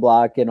about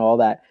sunblock and all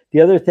that.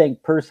 The other thing,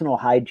 personal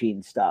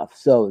hygiene stuff.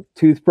 So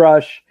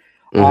toothbrush.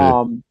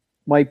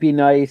 Might be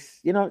nice.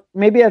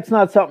 Maybe that's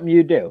not something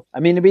you do. I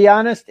mean, to be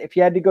honest, if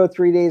you had to go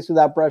 3 days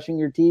without brushing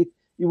your teeth,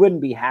 you wouldn't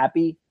be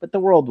happy, but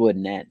the world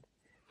wouldn't end.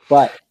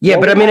 But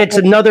I mean, it's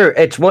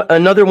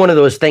another one of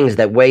those things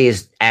that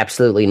weighs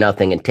absolutely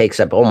nothing and takes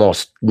up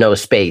almost no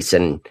space.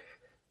 And,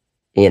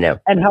 and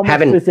how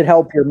much does it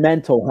help your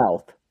mental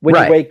health when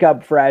you wake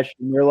up fresh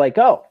and you're like,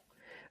 oh,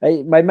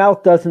 my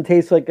mouth doesn't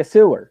taste like a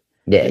sewer.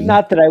 Yeah.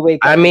 Not that I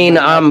wake up. I mean,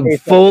 I'm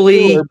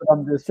fully, but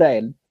I'm just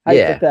saying.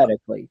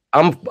 Hypothetically,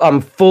 I'm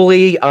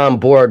fully on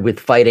board with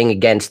fighting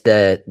against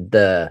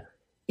the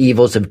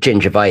evils of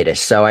gingivitis.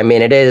 So I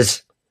mean, it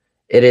is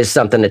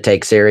something to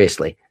take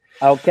seriously.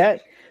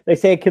 Okay, they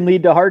say it can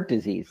lead to heart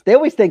disease. They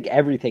always think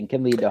everything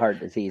can lead to heart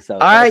disease. So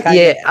I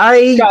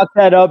chalk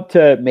that up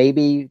to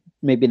maybe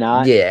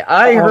not. Yeah,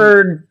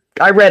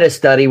 I read a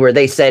study where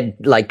they said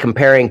like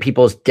comparing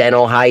people's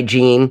dental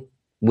hygiene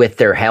with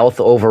their health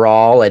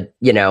overall, and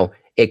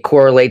it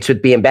correlates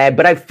with being bad.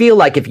 But I feel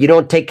like if you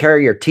don't take care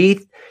of your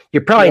teeth,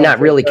 you're probably not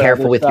really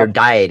careful with your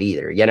diet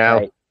either,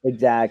 Right.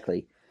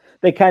 Exactly.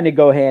 They kind of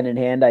go hand in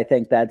hand. I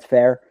think that's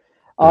fair.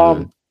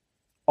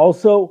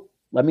 Also,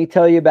 let me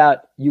tell you about,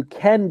 you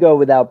can go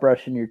without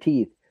brushing your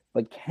teeth,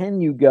 but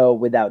can you go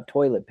without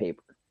toilet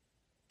paper?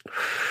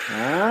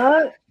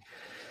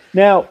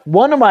 Now,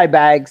 one of my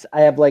bags,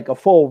 I have like a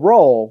full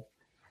roll,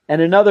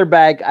 and another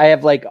bag, I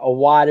have like a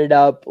wadded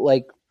up,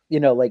 like,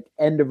 like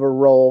end of a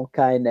roll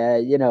kind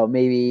of,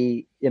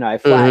 maybe, I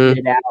flattened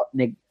it out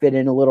and it fit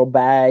in a little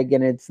bag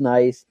and it's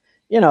nice,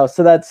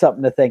 so that's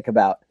something to think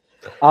about.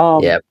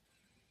 Yep.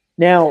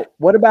 Now,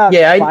 what about?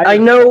 Yeah, I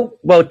know.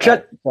 Well,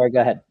 Chuck, sorry,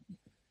 go ahead.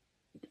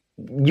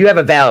 You have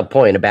a valid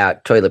point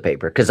about toilet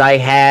paper, because I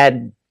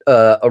had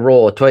a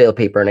roll of toilet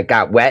paper and it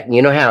got wet, and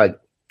you know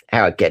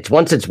how it gets.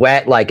 Once it's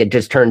wet, like, it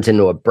just turns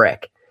into a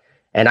brick.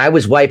 And I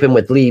was wiping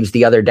with leaves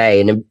the other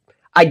day, and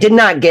I did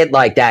not get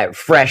like that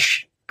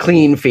fresh,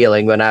 clean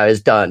feeling when I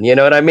was done. You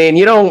know what I mean?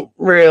 You don't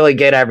really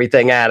get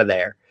everything out of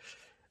there.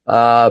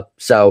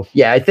 So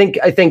yeah, I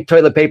think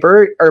toilet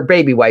paper or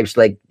baby wipes,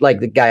 like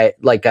the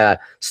guy,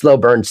 Slow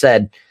Burn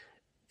said,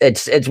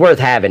 it's worth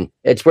having.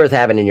 It's worth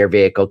having in your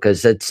vehicle,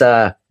 because it's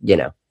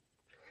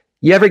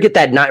you ever get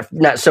that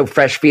not so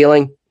fresh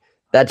feeling?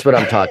 That's what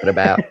I'm talking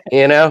about.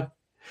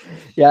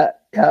 Yeah,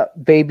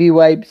 baby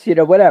wipes,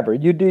 whatever.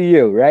 You do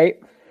you, right?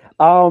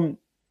 All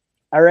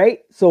right,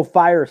 so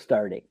fire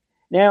starting.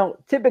 Now,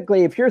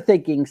 typically, if you're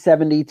thinking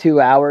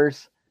 72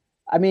 hours,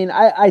 I mean,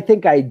 I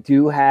think I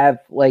do have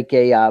like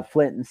a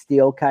flint and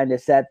steel kind of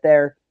set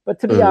there. But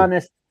to be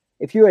honest,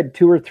 if you had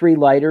 2 or 3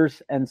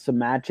 lighters and some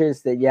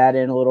matches that you had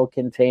in a little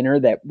container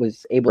that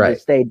was able to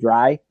stay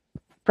dry,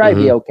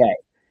 probably be okay.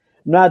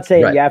 I'm not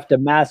saying you have to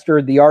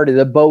master the art of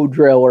the bow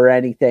drill or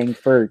anything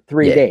for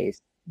 3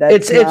 days.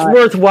 It's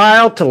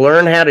worthwhile to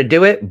learn how to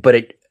do it,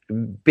 but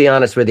be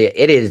honest with you,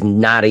 it is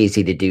not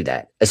easy to do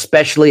that,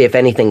 especially if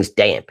anything's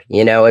damp.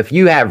 If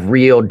you have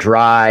real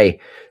dry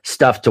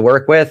stuff to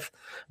work with,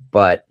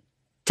 but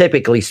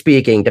typically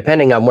speaking,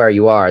 depending on where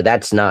you are,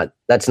 that's not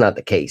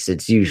the case.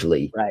 It's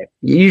usually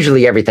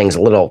everything's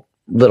a little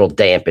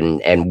damp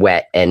and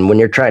wet. And when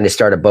you're trying to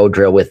start a bow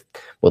drill with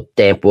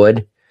damp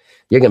wood,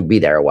 you're going to be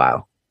there a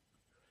while.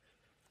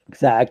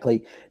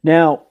 Exactly.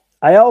 Now,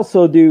 I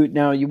also do.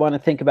 Now, you want to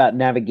think about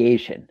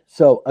navigation.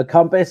 So a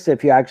compass,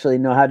 if you actually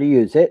know how to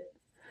use it,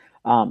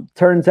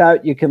 turns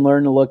out you can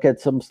learn to look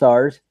at some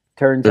stars.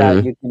 Turns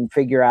out you can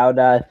figure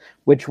out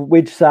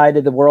which side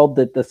of the world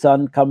that the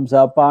sun comes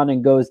up on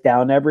and goes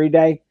down every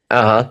day.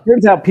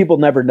 Turns out people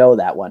never know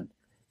that one.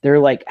 They're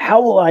like,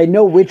 how will I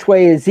know which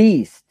way is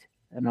east?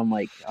 And I'm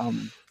like,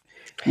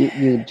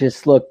 you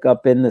just look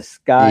up in the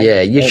sky.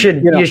 Yeah, you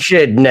should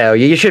know.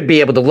 You should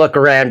be able to look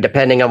around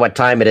depending on what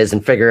time it is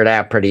and figure it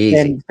out pretty easy.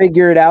 And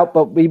figure it out,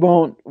 but we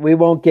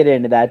won't get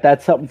into that.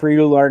 That's something for you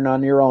to learn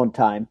on your own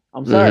time.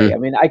 I'm sorry. I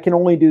mean, I can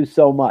only do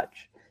so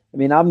much. I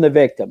mean, I'm the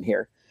victim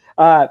here.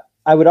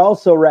 I would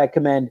also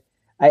recommend,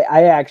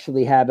 I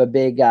actually have a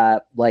big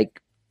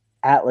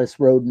Atlas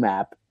road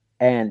map,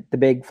 and the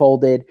big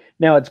folded.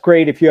 Now, it's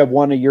great if you have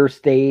one of your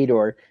state,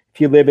 or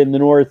if you live in the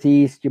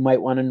Northeast, you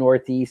might want a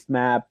Northeast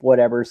map,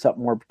 whatever,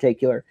 something more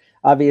particular.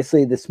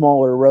 Obviously, the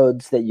smaller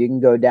roads that you can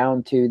go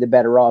down to, the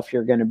better off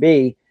you're going to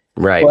be.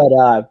 Right.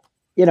 But,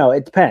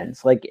 it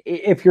depends. Like,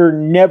 if you're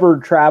never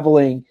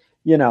traveling,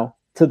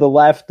 to the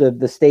left of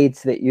the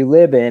states that you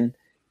live in,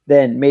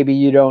 then maybe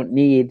you don't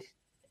need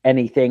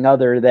anything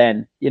other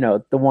than,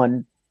 the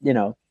one,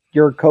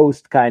 your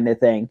coast kind of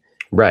thing.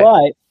 Right.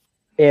 But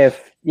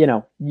if,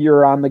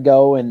 you're on the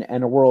go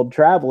and a world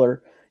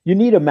traveler, you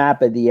need a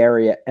map of the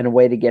area and a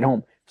way to get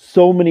home.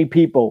 So many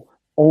people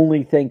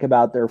only think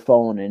about their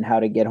phone and how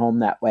to get home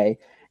that way.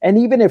 And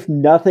even if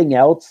nothing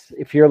else,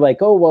 if you're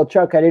like, oh, well,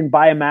 Chuck, I didn't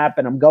buy a map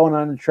and I'm going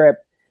on a trip,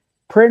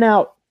 print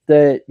out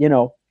the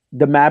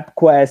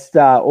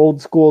MapQuest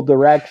old school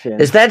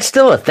directions. Is that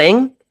still a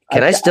thing?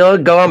 Can I still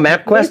go on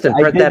MapQuest and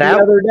print that out?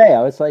 The other day,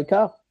 I was like,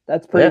 oh,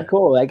 that's pretty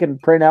cool. I can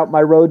print out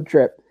my road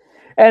trip.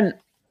 And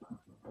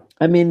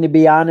I mean, to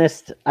be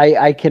honest,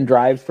 I can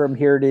drive from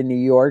here to New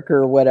York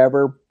or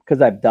whatever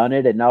because I've done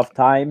it enough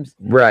times.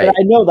 Right. But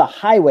I know the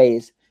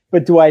highways,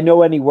 but do I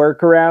know any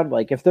workaround?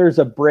 Like if there's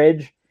a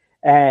bridge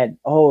and,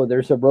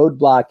 there's a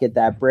roadblock at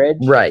that bridge.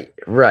 Right.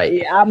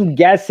 I'm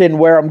guessing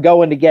where I'm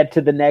going to get to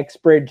the next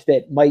bridge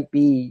that might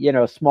be,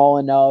 small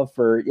enough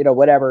or,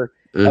 whatever.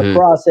 A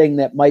crossing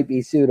that might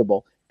be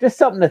suitable. Just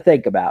something to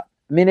think about.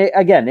 I mean,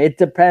 it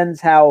depends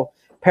how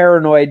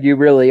paranoid you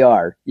really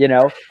are,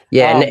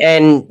 Yeah,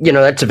 and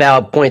that's a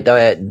valid point.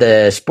 Though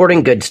the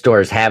sporting goods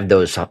stores have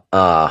those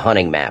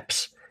hunting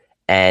maps,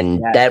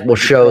 and that will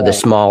show the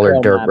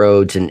smaller dirt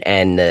roads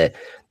and the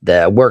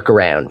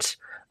workarounds.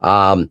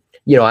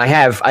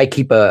 I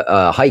keep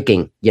a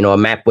hiking, a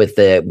map with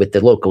the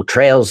local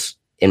trails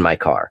in my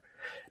car.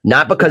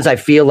 Not because I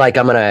feel like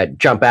I'm going to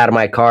jump out of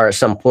my car at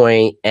some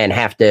point and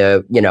have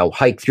to,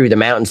 hike through the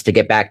mountains to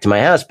get back to my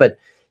house. But,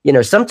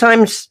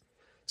 sometimes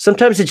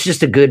it's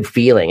just a good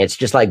feeling. It's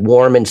just like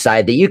warm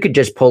inside that you could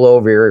just pull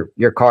over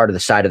your car to the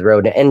side of the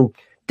road and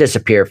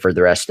disappear for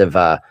the rest of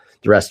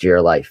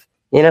your life.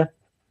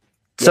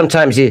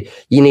 Sometimes you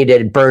need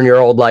to burn your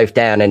old life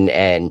down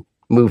and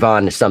move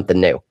on to something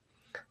new.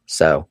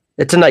 So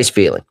it's a nice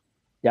feeling.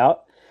 Yeah.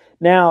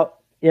 Now,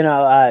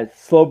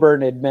 Slow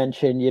Burn had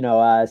mentioned,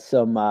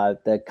 some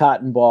the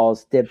cotton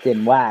balls dipped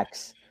in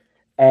wax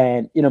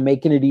and,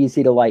 making it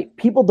easy to light.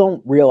 People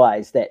don't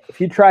realize that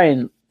if you try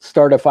and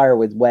start a fire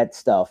with wet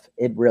stuff,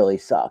 it really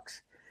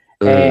sucks.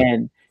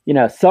 And,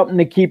 something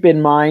to keep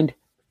in mind.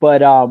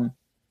 But,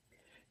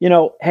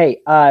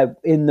 hey,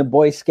 in the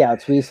Boy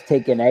Scouts, we used to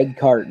take an egg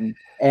carton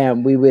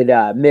and we would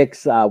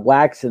mix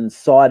wax and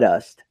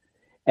sawdust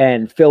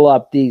and fill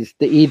up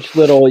each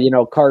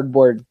little,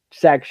 cardboard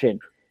section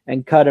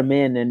and cut them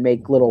in and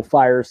make little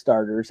fire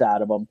starters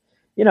out of them.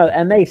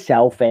 And they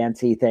sell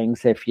fancy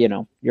things if,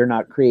 you're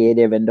not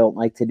creative and don't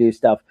like to do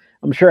stuff.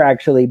 I'm sure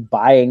actually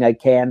buying a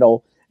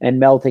candle and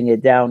melting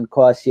it down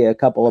costs you a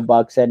couple of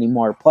bucks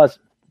anymore. Plus,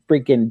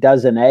 freaking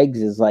dozen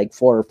eggs is like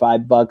 $4 or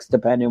 $5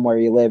 depending where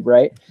you live,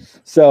 right?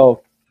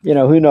 So,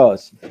 who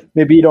knows?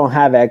 Maybe you don't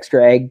have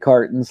extra egg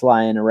cartons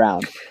lying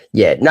around.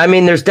 Yeah, I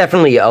mean, there's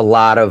definitely a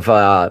lot of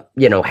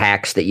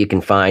hacks that you can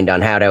find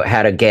on how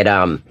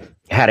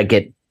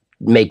to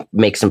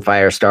make some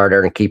fire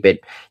starter and keep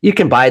it. You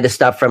can buy the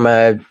stuff from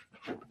a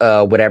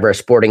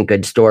sporting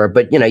goods store,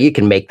 but you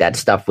can make that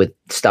stuff with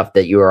stuff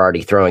that you are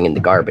already throwing in the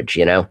garbage.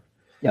 Yep.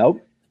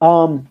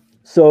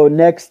 So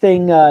next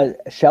thing,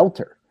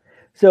 shelter.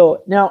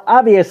 So now,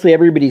 obviously,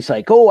 everybody's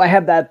like, "Oh, I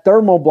have that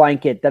thermal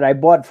blanket that I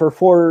bought for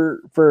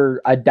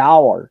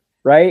 $1,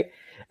 right?"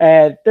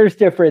 And there's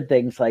different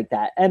things like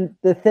that. And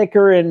the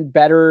thicker and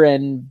better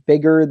and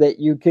bigger that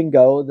you can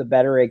go, the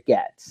better it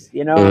gets.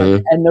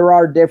 Mm-hmm. And there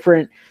are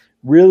different,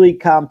 really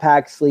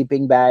compact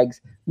sleeping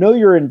bags. Know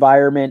your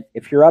environment.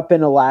 If you're up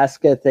in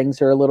Alaska,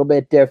 things are a little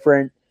bit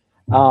different.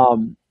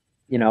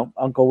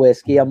 Uncle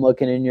Whiskey, I'm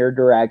looking in your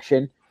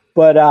direction,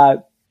 but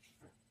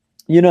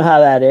you know how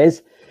that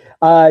is.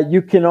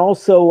 You can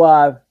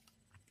also,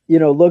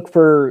 look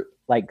for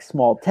like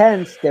small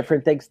tents,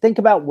 different things. Think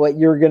about what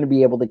you're going to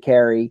be able to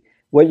carry,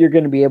 what you're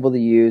going to be able to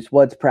use,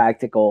 what's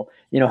practical.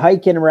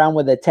 Hiking around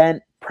with a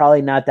tent,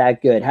 probably not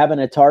that good. Having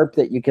a tarp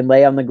that you can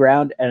lay on the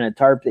ground and a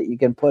tarp that you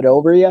can put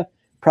over you,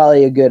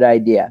 probably a good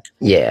idea.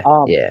 Yeah.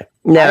 Yeah.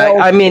 No,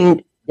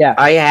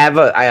 I have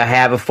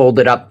a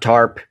folded up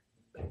tarp,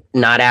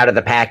 not out of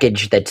the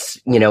package that's,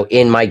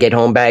 in my get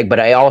home bag, but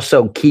I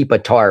also keep a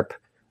tarp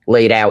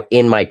laid out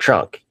in my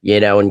trunk,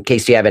 in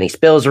case you have any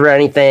spills or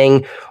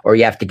anything, or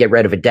you have to get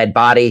rid of a dead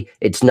body.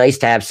 It's nice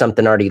to have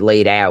something already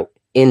laid out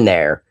in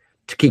there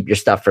to keep your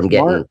stuff from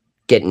getting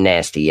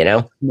nasty,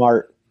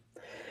 Smart.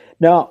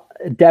 No,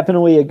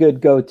 definitely a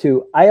good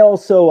go-to. I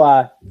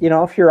also,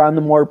 if you're on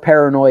the more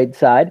paranoid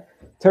side,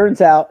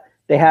 turns out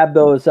they have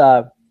those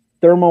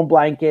thermal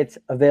blankets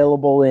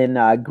available in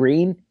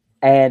green,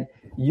 and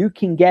you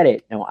can get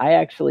it. Now, I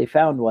actually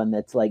found one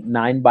that's like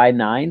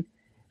 9x9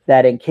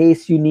 that in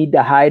case you need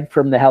to hide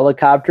from the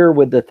helicopter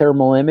with the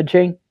thermal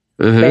imaging,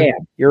 bam,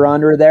 you're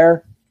under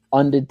there,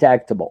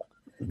 undetectable.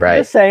 Right.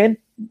 Just saying,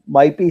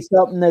 might be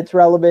something that's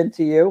relevant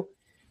to you.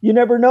 You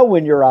never know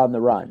when you're on the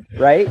run,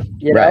 right?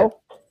 You know?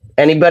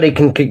 Anybody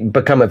can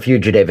become a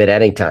fugitive at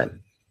any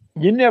time.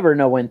 You never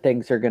know when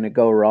things are going to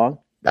go wrong.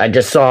 I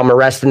just saw him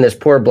arresting this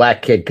poor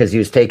black kid because he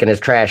was taking his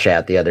trash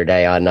out the other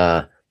day on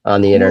the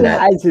internet.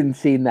 Who hasn't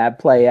seen that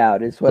play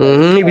out? Is what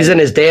he was in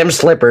his damn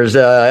slippers,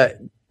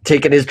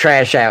 taking his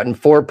trash out, and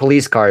 4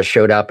 police cars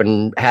showed up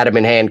and had him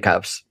in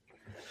handcuffs.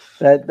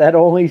 That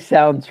only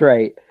sounds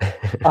right.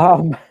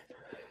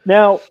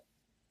 Now,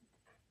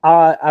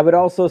 I would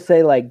also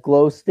say like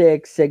glow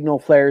sticks, signal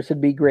flares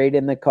would be great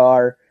in the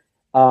car.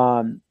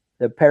 The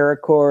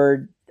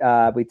paracord,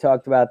 we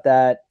talked about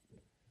that.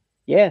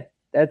 Yeah,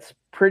 that's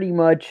pretty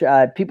much.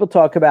 People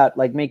talk about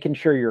like making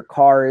sure your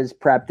car is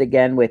prepped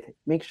again with.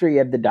 Make sure you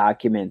have the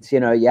documents. You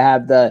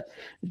have the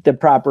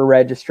proper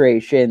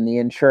registration, the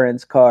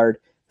insurance card.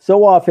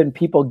 So often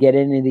people get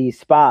into these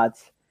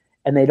spots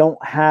and they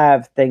don't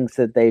have things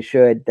that they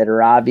should that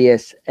are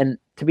obvious. And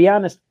to be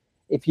honest,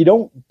 if you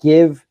don't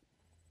give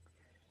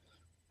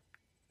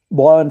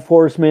law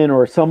enforcement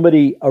or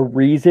somebody a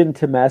reason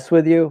to mess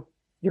with you,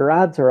 your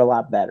odds are a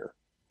lot better.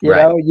 You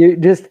know, you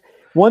just,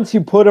 once you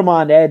put them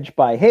on edge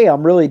by, hey,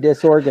 I'm really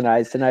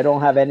disorganized and I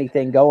don't have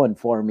anything going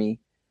for me,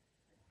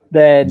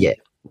 then,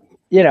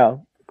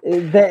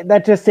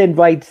 that just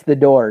invites the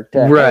door to.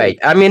 Right.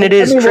 Hey, I mean, it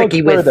is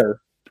tricky with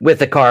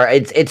the car.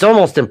 It's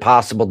almost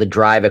impossible to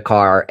drive a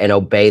car and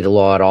obey the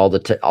law all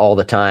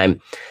the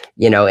time,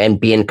 and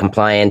be in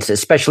compliance,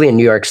 especially in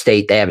New York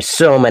State. They have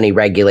so many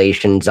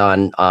regulations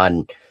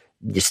on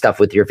stuff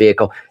with your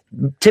vehicle.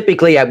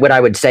 Typically, what I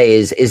would say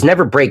is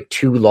never break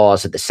 2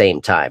 laws at the same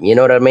time. You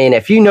know what I mean?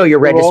 If you know your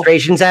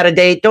registration's out of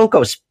date,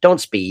 don't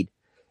speed,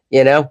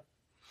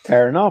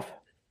 Fair enough.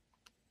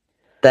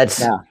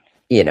 That's,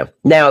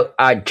 Now,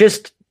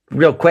 just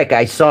real quick,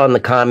 I saw in the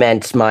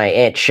comments my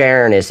Aunt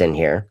Sharon is in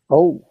here.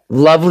 Oh.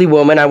 Lovely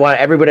woman. I want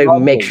everybody to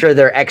make sure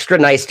they're extra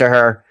nice to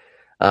her.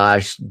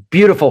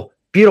 Beautiful,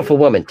 beautiful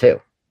woman,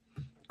 too.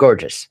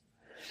 Gorgeous.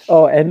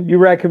 Oh, and you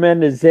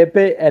recommend to zip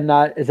it and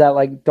not, is that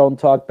like, don't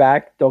talk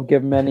back? Don't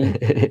give them any.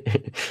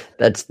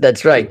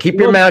 That's right. Keep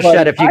your mouth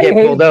shut if you get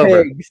pulled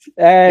over.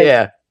 And,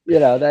 yeah. You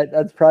know,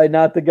 that's probably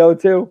not the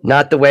go-to.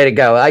 Not the way to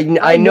go. I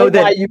know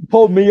that why you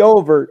pulled me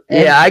over.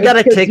 Yeah, I got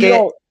a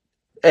ticket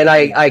and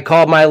I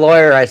called my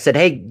lawyer. I said,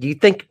 hey, do you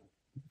think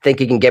you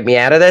can get me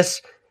out of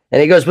this?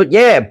 And he goes,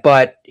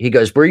 but he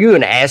goes, were you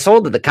an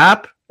asshole to the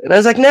cop? And I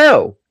was like,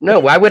 no,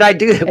 why would I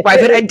do that? Why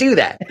would I do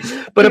that?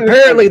 But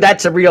apparently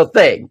that's a real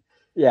thing.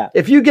 Yeah.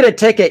 If you get a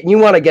ticket and you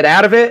want to get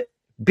out of it,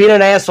 being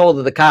an asshole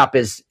to the cop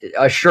is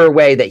a sure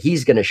way that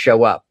he's going to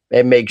show up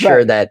and make sure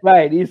he's going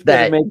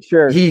to make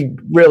sure he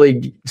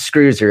really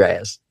screws your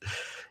ass.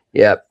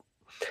 Yep.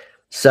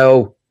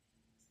 So,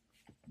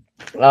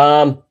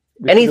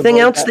 anything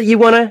else that you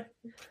want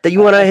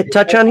to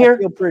touch on here? I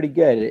feel pretty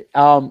good.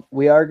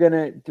 We are going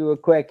to do a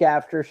quick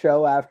after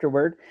show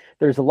afterward.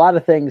 There's a lot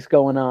of things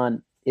going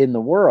on in the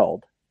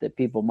world that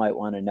people might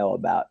want to know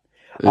about.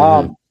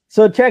 Mm-hmm.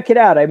 So check it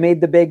out. I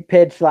made the big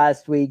pitch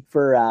last week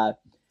for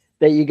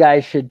that you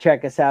guys should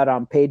check us out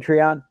on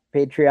Patreon,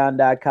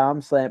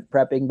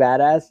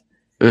 patreon.com/preppingbadass.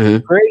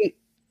 Mm-hmm. Great.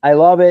 I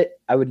love it.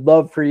 I would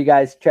love for you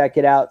guys to check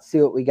it out,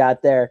 see what we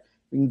got there.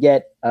 We can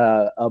get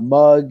a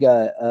mug,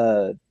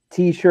 a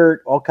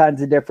t-shirt, all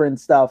kinds of different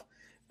stuff.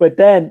 But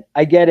then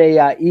I get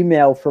a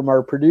email from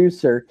our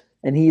producer,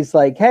 and he's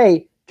like,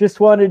 hey, just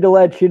wanted to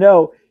let you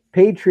know,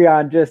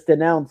 Patreon just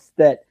announced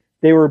that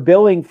they were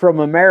billing from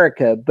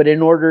America, but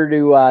in order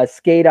to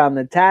skate on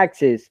the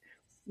taxes,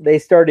 they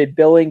started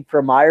billing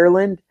from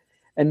Ireland,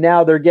 and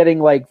now they're getting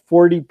like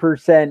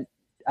 40%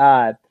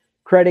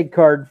 credit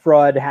card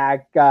fraud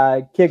hack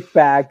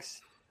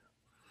kickbacks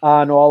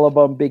on all of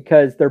them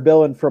because they're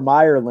billing from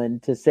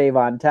Ireland to save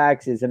on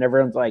taxes. And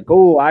everyone's like,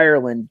 oh,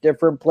 Ireland,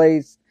 different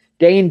place,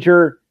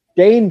 danger.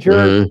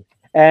 Mm-hmm.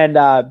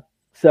 And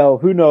so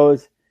who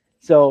knows?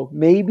 So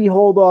maybe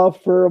hold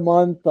off for a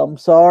month. I'm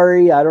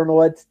sorry. I don't know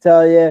what to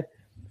tell you.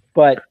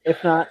 But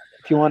if not,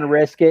 if you want to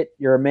risk it,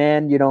 you're a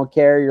man, you don't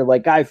care. You're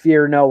like, I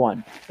fear no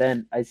one.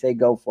 Then I say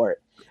go for it.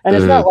 And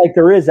it's not like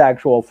there is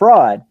actual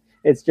fraud.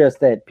 It's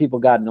just that people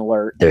got an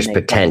alert. There's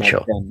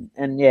potential.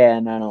 And I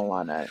don't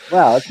want to.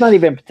 Well, it's not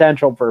even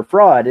potential for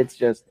fraud. It's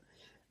just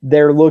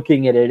they're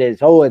looking at it as,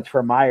 oh, it's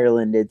from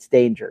Ireland. It's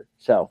danger.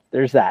 So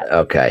there's that.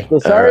 Okay. So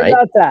sorry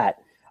about that.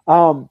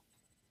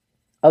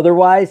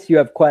 Otherwise, you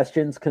have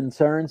questions,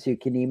 concerns, you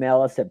can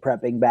email us at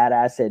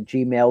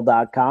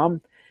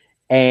preppingbadass@gmail.com.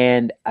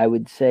 And I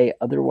would say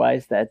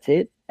otherwise, that's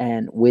it.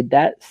 And with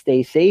that,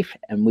 stay safe,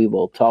 and we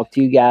will talk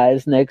to you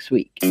guys next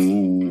week.